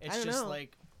 beings. It's I don't just know.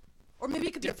 like Or maybe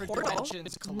it could different be a portal.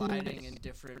 dimensions colliding in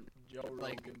different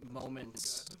like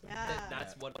moments. Yeah.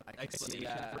 That's what explanation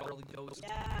Yeah. for early ghosts.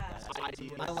 Yeah.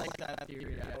 I like that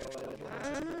theory. Actually.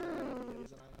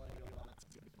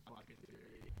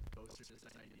 Ghosts are just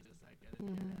ideas that get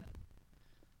into your head.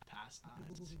 Past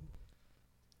times.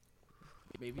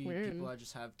 Maybe Weird. people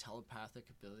just have telepathic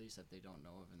abilities that they don't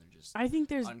know of, and they're just I think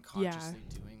there's unconsciously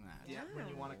doing that. Yeah, when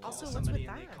you want to Yeah. call Also, what's somebody with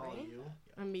and they that, call right? you.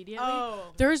 immediately.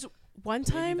 Oh. There's one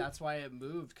Maybe time. that's why it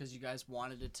moved, because you guys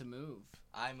wanted it to move.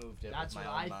 I moved it That's with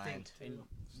what my I own think mind. And too.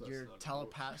 So your it's not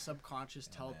a subconscious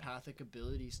telepathic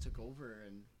abilities took over,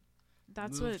 and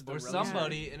That's moved what. the Or rosary.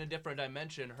 somebody in a different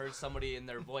dimension heard somebody in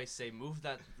their voice say, "Move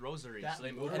that rosary." That so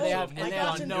they moved moved it. And they Oh, have, my and they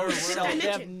God, have in no the self, different they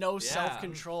have dimension. no Yeah.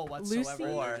 self-control Lucy whatsoever.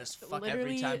 They're Or just literally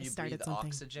every time you started breathe something.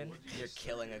 oxygen, you're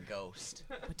killing a ghost.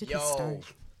 What did Yo, we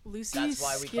start? Lucy that's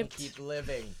why we can skipped. keep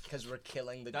living, because we're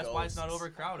killing the That's ghosts. why it's not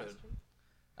overcrowded.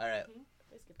 All right.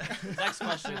 Next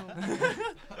question.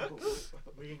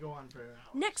 We can go on for an hour.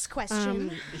 Next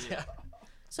question. Yeah.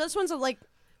 So this one's like,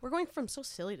 we're going from so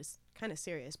silly to kind of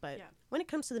serious, but Yeah. when it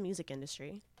comes to the music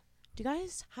industry, do you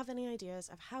guys have any ideas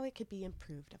of how it could be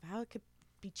improved, of how it could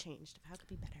be changed, of how it could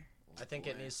be better? I think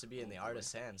it needs to be in the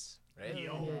artist's hands, right?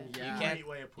 Yo, Yeah. great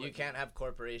way of putting You can't have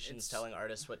corporations It's telling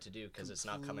artists what to do because it's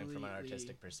not coming from an completely-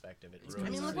 artistic perspective. It It's I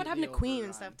ruins mean, it. look what happened to Completely Queen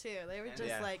and overrun. stuff too. They were just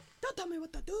Yeah. like, "Don't tell me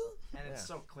what to do." And it's Yeah.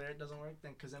 so clear it doesn't work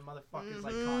then, because then motherfuckers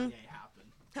like Mhm. Kanye happen.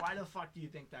 Why the fuck do you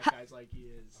think that guy's like he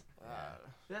is?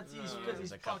 That's he's because he's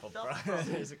There's a couple. fucked up.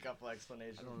 There's a couple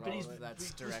explanations. I don't know But he's- if that's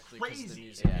he's directly because of the crazy.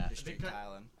 music Yeah. industry, Because-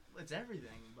 Kylen. It's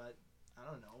everything, but I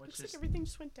don't know. It's Looks just like everything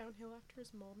just went downhill after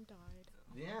his mom died.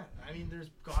 yeah. I mean, there's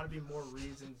got to be more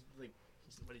reasons. Like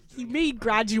what he's He doing. made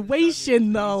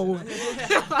graduation though. What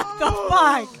the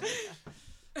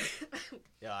fuck?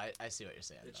 Yeah, I see what you're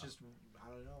saying. It's though. just I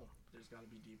don't know. There's got to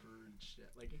be deeper and shit.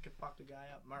 Like it could fuck the guy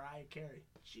up. Mariah Carey,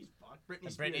 she's fucked. And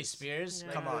Britney Spears.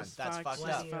 Yeah, Come on, it's that's fucked. fucked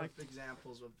Plenty up. Plenty Fuck. of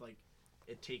examples of like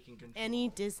it taking control. Any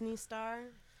Disney star,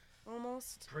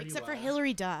 almost, Pretty except for well.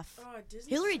 Hillary Duff. Oh,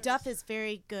 Hillary Duff is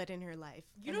very good in her life.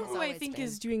 You and know has who I always think been.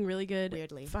 is doing really good?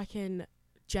 Weirdly. Fucking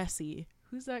Jessie.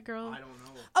 Who's that girl? I don't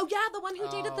know. Oh yeah, the one who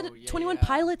dated Oh, the yeah, 21 yeah.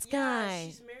 Pilots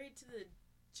guy. married to the.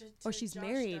 Or she's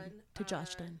married to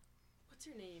Josh Dunn. What's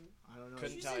her name? I don't know.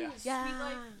 Couldn't She's tell in ya. Yeah. Sweet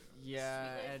Life. Yeah,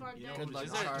 Sweet Life and Farm you know Dad. who Good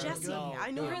is Luck it? Charlie. Jessie. No,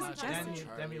 I know her no, as not Jessie. Good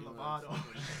Luck Demi Charlie, Lovato.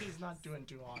 but- She's not doing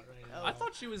too hot right now. I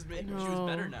thought she was she was No.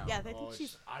 better now. Yeah, I think Oh,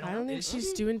 she's. I don't think is she's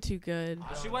she? doing too good.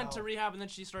 I She don't went to know. rehab and then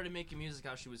she started making music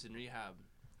how she was in rehab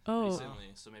Oh,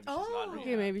 recently. So maybe she's not in Oh. rehab.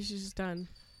 okay, maybe she's just done.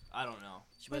 I don't know.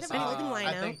 She might have Listen, an organ line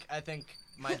I now. think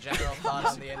my general thought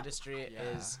on the industry Yeah.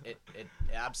 is it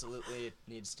absolutely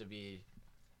needs to be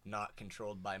not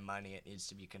controlled by money. It needs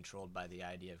to be controlled by the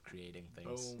idea of creating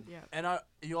things. Boom. Yeah. And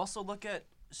you also look at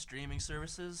streaming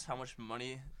services, how much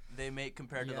money they make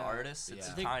compared to the Yeah. artists. It's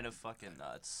Yeah. I think- kind of fucking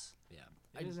nuts.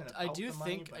 It isn't I about do the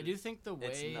money, think but I do think the It's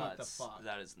way What the nuts. fuck?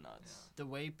 That is nuts. the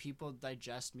way people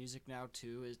digest music now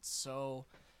too, it's so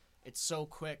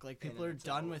quick. Like people are Internet's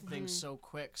done all with things Mhm. so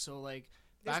quick. So like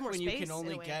There's back more when you space, can in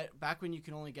only a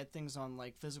way. get things on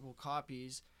like physical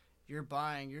copies,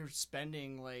 you're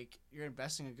spending like you're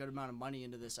investing a good amount of money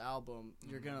into this album.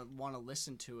 You're gonna want to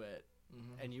listen to it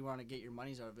Mhm. and you want to get your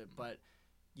monies out of it, but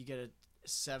you get a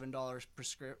 $7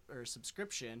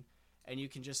 subscription, and you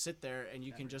can just sit there and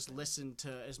you can just listen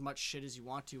to as much shit as you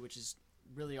want to, which is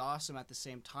really awesome at the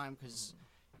same time because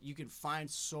you can find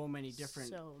so many different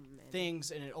So many.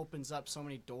 things, and it opens up so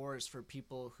many doors for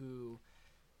people who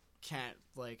can't,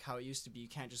 like how it used to be, you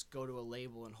can't just go to a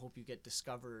label and hope you get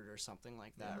discovered or something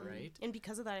like that, Mhm. right? And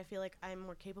because of that, I feel like I'm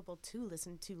more capable to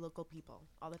listen to local people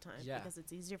all the time Yeah. because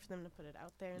it's easier for them to put it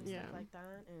out there and Yeah. stuff like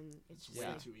that, and it's just Way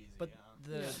like, too easy. But yeah.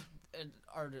 the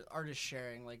artist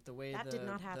sharing, like the way that the, did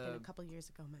not happen the, a couple years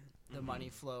ago, man. the money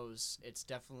flows, it's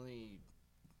definitely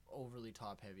overly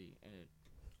top heavy, and it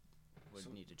would So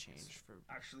need to change for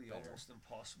Actually, better. almost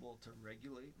impossible to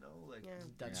regulate now. Like Yeah.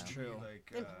 That's it'd be true.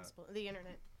 Like Impossible. The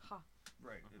internet. Ha.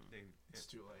 right, It's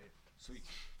too late. so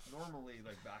normally,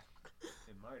 like back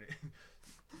in my day,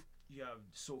 you have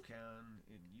SoCan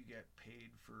and you get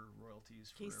paid for royalties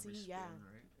for every KC, spin, yeah.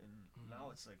 right? And now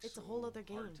it's like It's a so whole other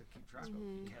hard game. to keep track of.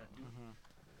 Mhm. You can't do.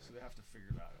 So they have to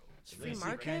figure that out. It's At free least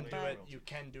market, you can do but- it. You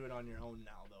can do it on your own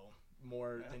now, though,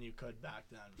 more Yeah. than you could back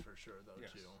then, for sure, though,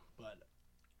 Yes. too. But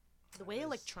The way That is-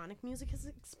 electronic music has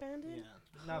expanded.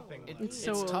 yeah, nothing. It- like It's It's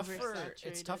so tough for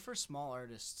oversaturated. small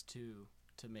artists too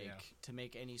to make Yeah. to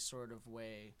make any sort of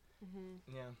way Mm-hmm.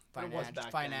 yeah, but it was back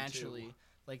then, financially. too.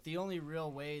 Like the only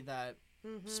real way that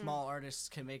small artists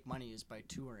can make money is by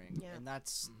touring, Yeah. and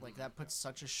that's like that puts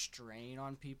such a strain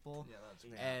on people, Yeah, that's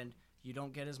and you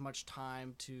don't get as much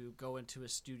time to go into a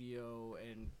studio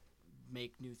and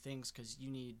make new things because you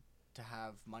need to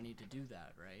have money to do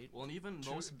that, right? Well, and even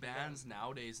most bands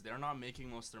nowadays, they're not making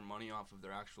most of their money off of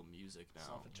their actual music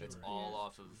now. It's all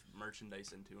off of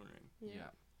merchandise and touring. Yeah.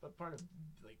 But part of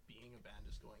like being a band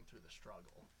is going through the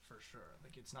struggle for sure.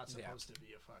 Like it's not supposed to be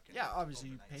a fucking Obviously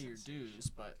you overnight pay your sensation, dues,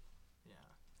 but yeah,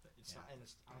 it's not. And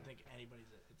I don't think anybody's.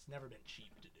 It's never been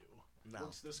cheap to do. No.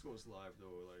 Once this goes live,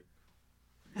 though,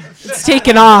 like It's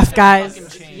taken off, guys.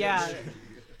 Fucking change. Yeah.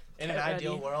 In an Get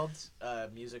ideal ready. world,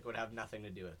 music would have nothing to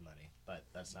do with money, but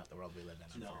that's not the world we live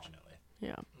in, No. unfortunately.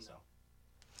 Yeah. So,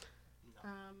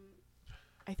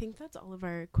 I think that's all of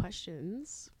our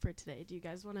questions for today. Do you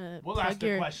guys want to We'll ask plug the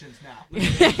your questions now. You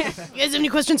guys have any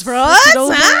questions for Flip us? it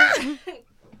over. Huh?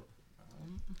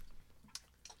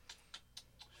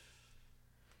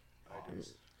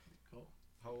 Cool.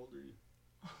 how old are you?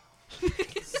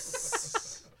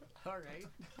 all right.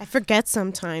 I forget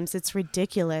sometimes. It's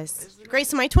ridiculous.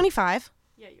 Grace, am I 25?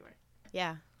 Yeah, you are.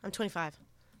 Yeah, I'm 25.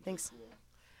 Thanks.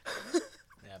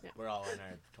 yeah, we're all in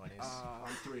our 20s.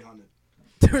 I'm 300.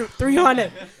 300.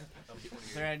 Are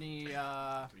there any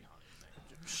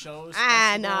shows?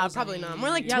 Ah, nah, festivals, probably any- not. More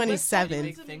like Yeah, let's talk 27.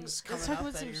 Big things Let's coming talk up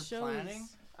about that some you're shows. planning?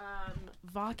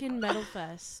 Vakken Metal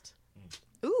Fest.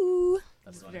 Ooh.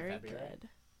 That's It's the one in very February. good.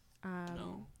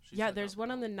 No. she Yeah, said there's that.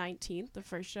 one on the 19th. The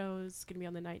first show is going to be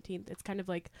on the 19th. It's kind of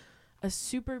like a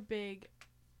super big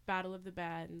battle of the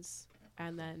bands,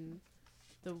 and then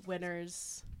the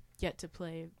winners get to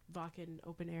play Wacken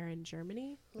Open Air in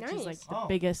Germany, which is like Nice. the Oh.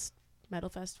 biggest metal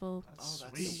festival That's Oh,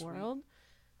 in sweet. the world.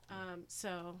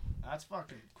 So That's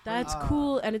fucking crazy. that's Ah.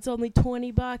 cool, and it's only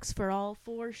 $20 for all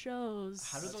 4 shows.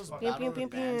 How do those fucking- battle of the Pew,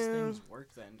 pew, bands pew. things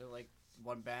work then? Do like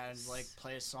one band like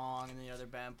play a song and the other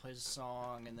band plays a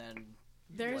song and then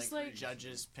There's, like-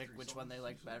 judges pick which one they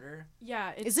like better?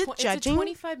 Yeah, it's Is it it's a judging?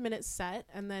 25-minute set,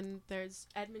 and then there's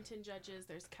Edmonton judges,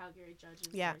 there's Calgary judges,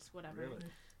 Yeah. there's whatever. Really?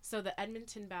 So the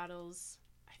Edmonton battles,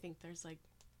 I think there's like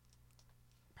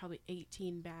probably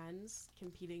 18 bands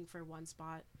competing for one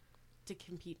spot to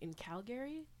compete in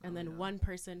Calgary, and then one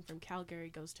person from Calgary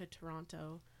goes to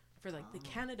Toronto for like the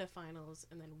Canada finals,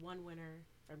 and then one winner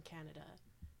from Canada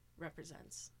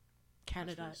represents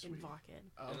Canada in sweet.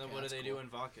 Wacken. And then what do they do in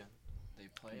Vakken? They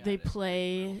play. They at it.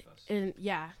 play Belfast. in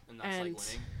yeah, And that's like winning.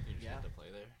 You just Yeah. have to play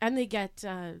there. and they get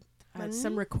some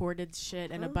Money? recorded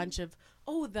shit and a Oh. bunch of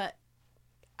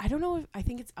I don't know if I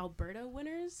think it's Alberta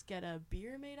winners get a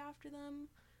beer made after them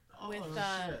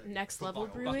with Next Level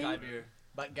Brewing. Buckeye beer.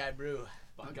 But Guy Brew.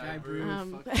 Buckeye Brew.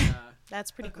 Um, fuck yeah.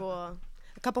 That's pretty cool.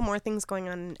 A couple more things going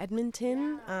on in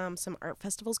Edmonton. Some art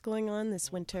festivals going on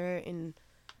this winter in,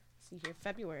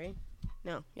 February.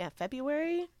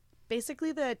 February.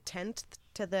 Basically the 10th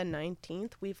to the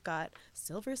 19th, we've got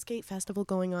Silver Skate Festival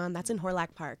going on. That's in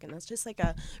Horlack Park, and that's just like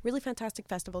a really fantastic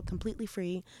festival, completely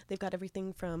free. They've got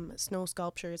everything from snow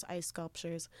sculptures, ice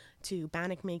sculptures, to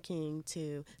bannock making,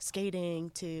 to skating,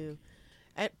 to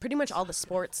pretty much all the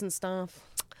sports and stuff.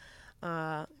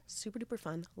 Super duper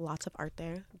fun. Lots of art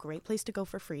there. Great place to go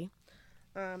for free.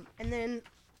 And then,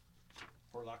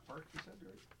 Horlock Park, you said,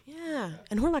 right? yeah.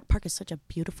 And Horlock Park is such a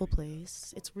beautiful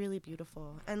place. It's really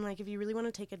beautiful. And, like, if you really want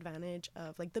to take advantage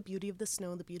of, like, the beauty of the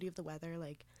snow, the beauty of the weather,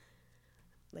 like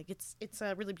it's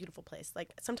a really beautiful place.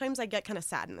 Like, sometimes I get kind of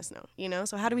sad in the snow, you know?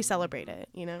 So how do we celebrate it,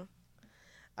 you know?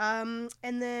 And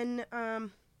then,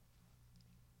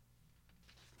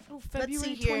 February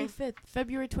see here. 25th.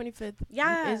 February 25th.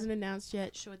 Yeah. It isn't announced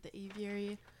yet. Show at the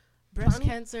Aviary. Breast Bonnie?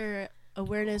 cancer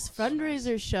awareness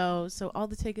fundraiser show. So all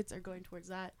the tickets are going towards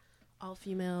that. All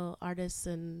female artists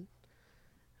and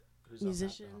Who's on that, though?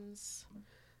 musicians.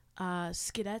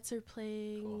 Skidettes are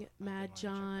playing. Cool. I Mad wanna check that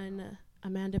John,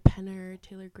 Amanda Penner,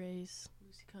 Taylor Grace,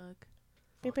 Lucy Cook.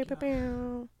 Pew, pew, pew,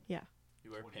 pew.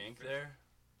 You wear pink there?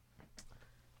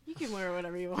 You can wear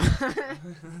whatever you want.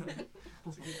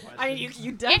 I mean,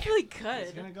 you definitely could.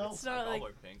 It's gonna go. It's not I'll like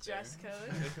wear pink there. dress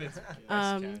code. If it's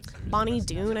Um, Bonnie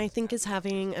Doon, I think, is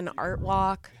having an art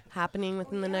walk happening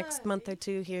within the next yeah. month or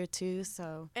two here, too,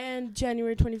 so. And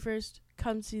January 21st,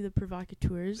 come see the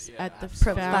Provocateurs Yeah, at the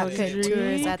absolutely. Provocateurs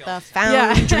Foundry. at the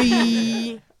Yeah.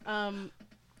 Foundry.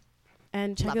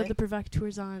 And check Love out it. the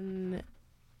Provocateurs on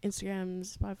Instagram,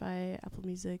 Spotify, Apple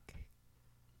Music.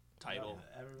 Title.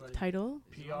 Everybody. Title.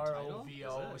 Provocate.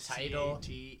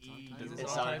 Is it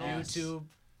It's on on Title? YouTube.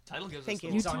 Title gives Thank us you.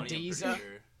 the It's on money, I'm pretty Deezer.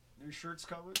 sure. New shirts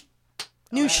coming.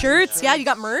 New shirts. Yeah, you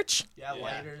got merch? Yeah, Yeah.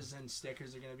 lighters and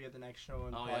stickers are gonna be at the next show,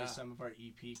 and Oh, probably yeah. some of our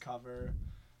EP cover,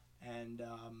 and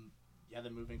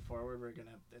then moving forward,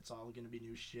 it's all gonna be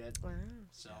new shit. Wow.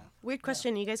 So Weird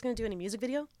question. You guys gonna do any music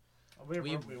video? We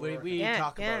Yeah,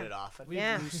 talk yeah. about it often.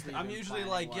 Yeah. I'm usually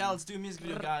like, yeah, let's do a music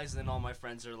video, guys. And then all my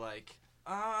friends are like,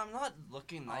 I'm not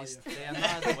looking nice today. I'm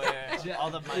not aware. All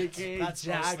the AKA That's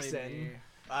Jackson. mostly me.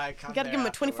 I come You gotta there give him a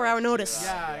after 24-hour work, notice. too,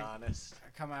 Yeah, to be honest. I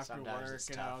come after Sometimes work it's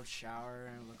and tough. I'll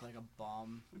shower and look like a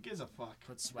bum. Who gives a fuck?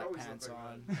 Put always look sweatpants like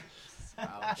on.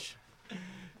 Ouch.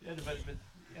 Yeah, but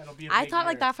yeah, it'll be. I thought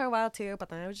like that for a while too, but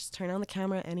then I would just turn on the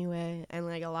camera anyway. And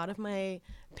like a lot of my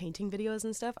painting videos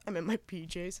and stuff, I'm in my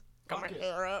PJs. Got my Fuck it.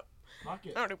 hair up. Fuck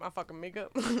it. I don't do my fucking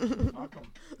makeup. Fuck 'em.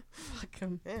 Fuck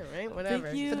 'em. Yeah, right? Whatever.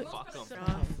 Thank you. Fuck 'em.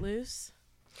 Off loose.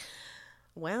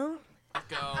 Well,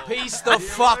 Go. Peace the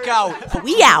fuck out.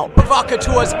 we out.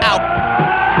 Provocateurs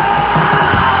out.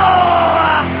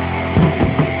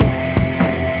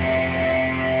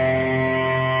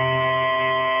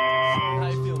 How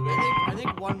you feel? I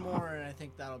think one more and I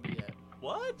think that'll be it.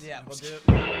 What? Yeah, we'll do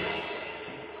it.